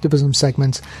outlets and activism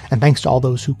segments. And thanks to all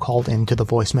those who called into the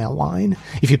voicemail line.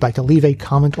 If you'd like to leave a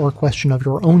comment or a question of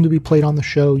your own to be played on the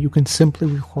show, you can simply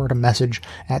record a message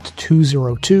at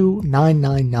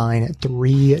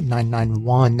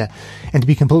 202-999-3991. And to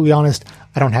be completely honest,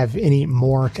 I don't have any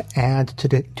more to add to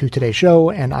today's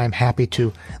show, and I'm happy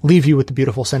to leave you with the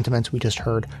beautiful sentiments we just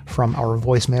heard from our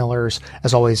voicemailers.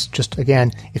 As always, just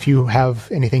again, if you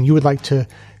have anything you would like to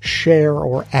share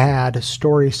or add,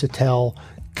 stories to tell,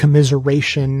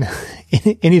 commiseration,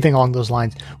 anything along those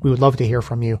lines, we would love to hear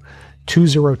from you.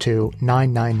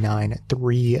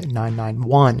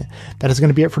 202-999-3991. That is going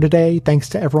to be it for today. Thanks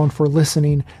to everyone for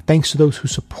listening. Thanks to those who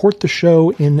support the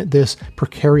show in this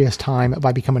precarious time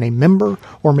by becoming a member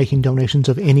or making donations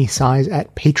of any size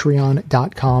at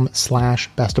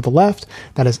patreon.com/bestoftheleft.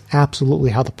 That is absolutely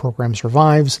how the program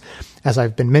survives. As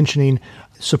I've been mentioning,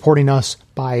 supporting us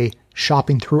by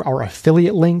shopping through our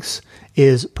affiliate links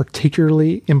is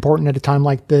particularly important at a time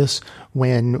like this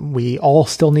when we all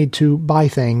still need to buy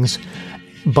things,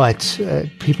 but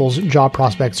people's job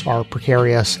prospects are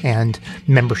precarious and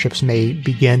memberships may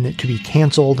begin to be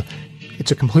canceled.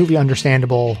 It's a completely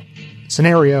understandable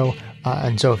scenario,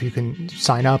 and so if you can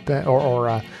sign up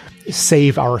or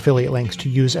save our affiliate links to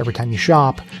use every time you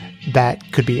shop,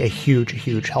 that could be a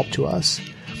huge help to us.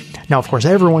 Now, of course,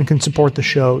 everyone can support the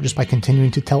show just by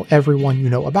continuing to tell everyone you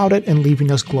know about it and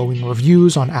leaving us glowing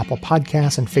reviews on Apple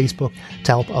Podcasts and Facebook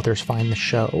to help others find the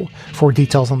show. For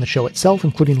details on the show itself,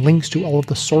 including links to all of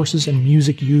the sources and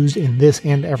music used in this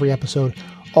and every episode,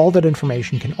 all that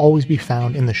information can always be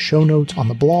found in the show notes on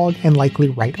the blog and likely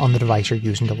right on the device you're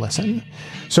using to listen.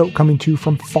 So, coming to you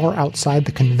from far outside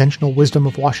the conventional wisdom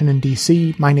of Washington,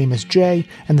 D.C., my name is Jay,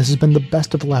 and this has been the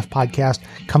Best of the Left podcast,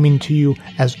 coming to you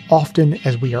as often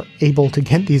as we are able to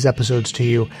get these episodes to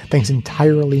you, thanks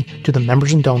entirely to the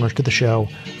members and donors to the show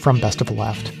from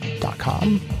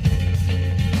bestoftheleft.com.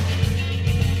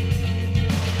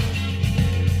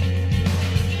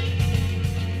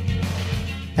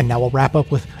 And now we'll wrap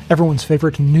up with everyone's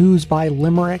favorite news by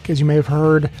limerick. As you may have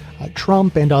heard,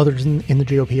 Trump and others in the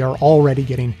GOP are already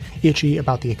getting itchy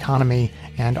about the economy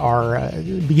and are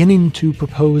beginning to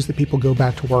propose that people go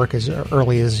back to work as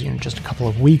early as just a couple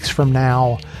of weeks from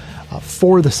now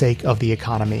for the sake of the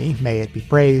economy. May it be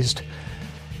praised.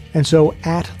 And so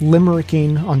at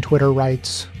Limericking on Twitter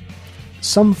writes,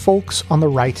 "Some folks on the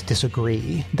right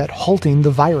disagree that halting the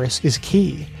virus is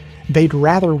key. They'd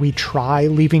rather we try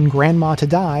leaving grandma to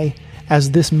die,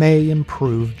 as this may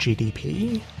improve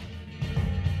GDP."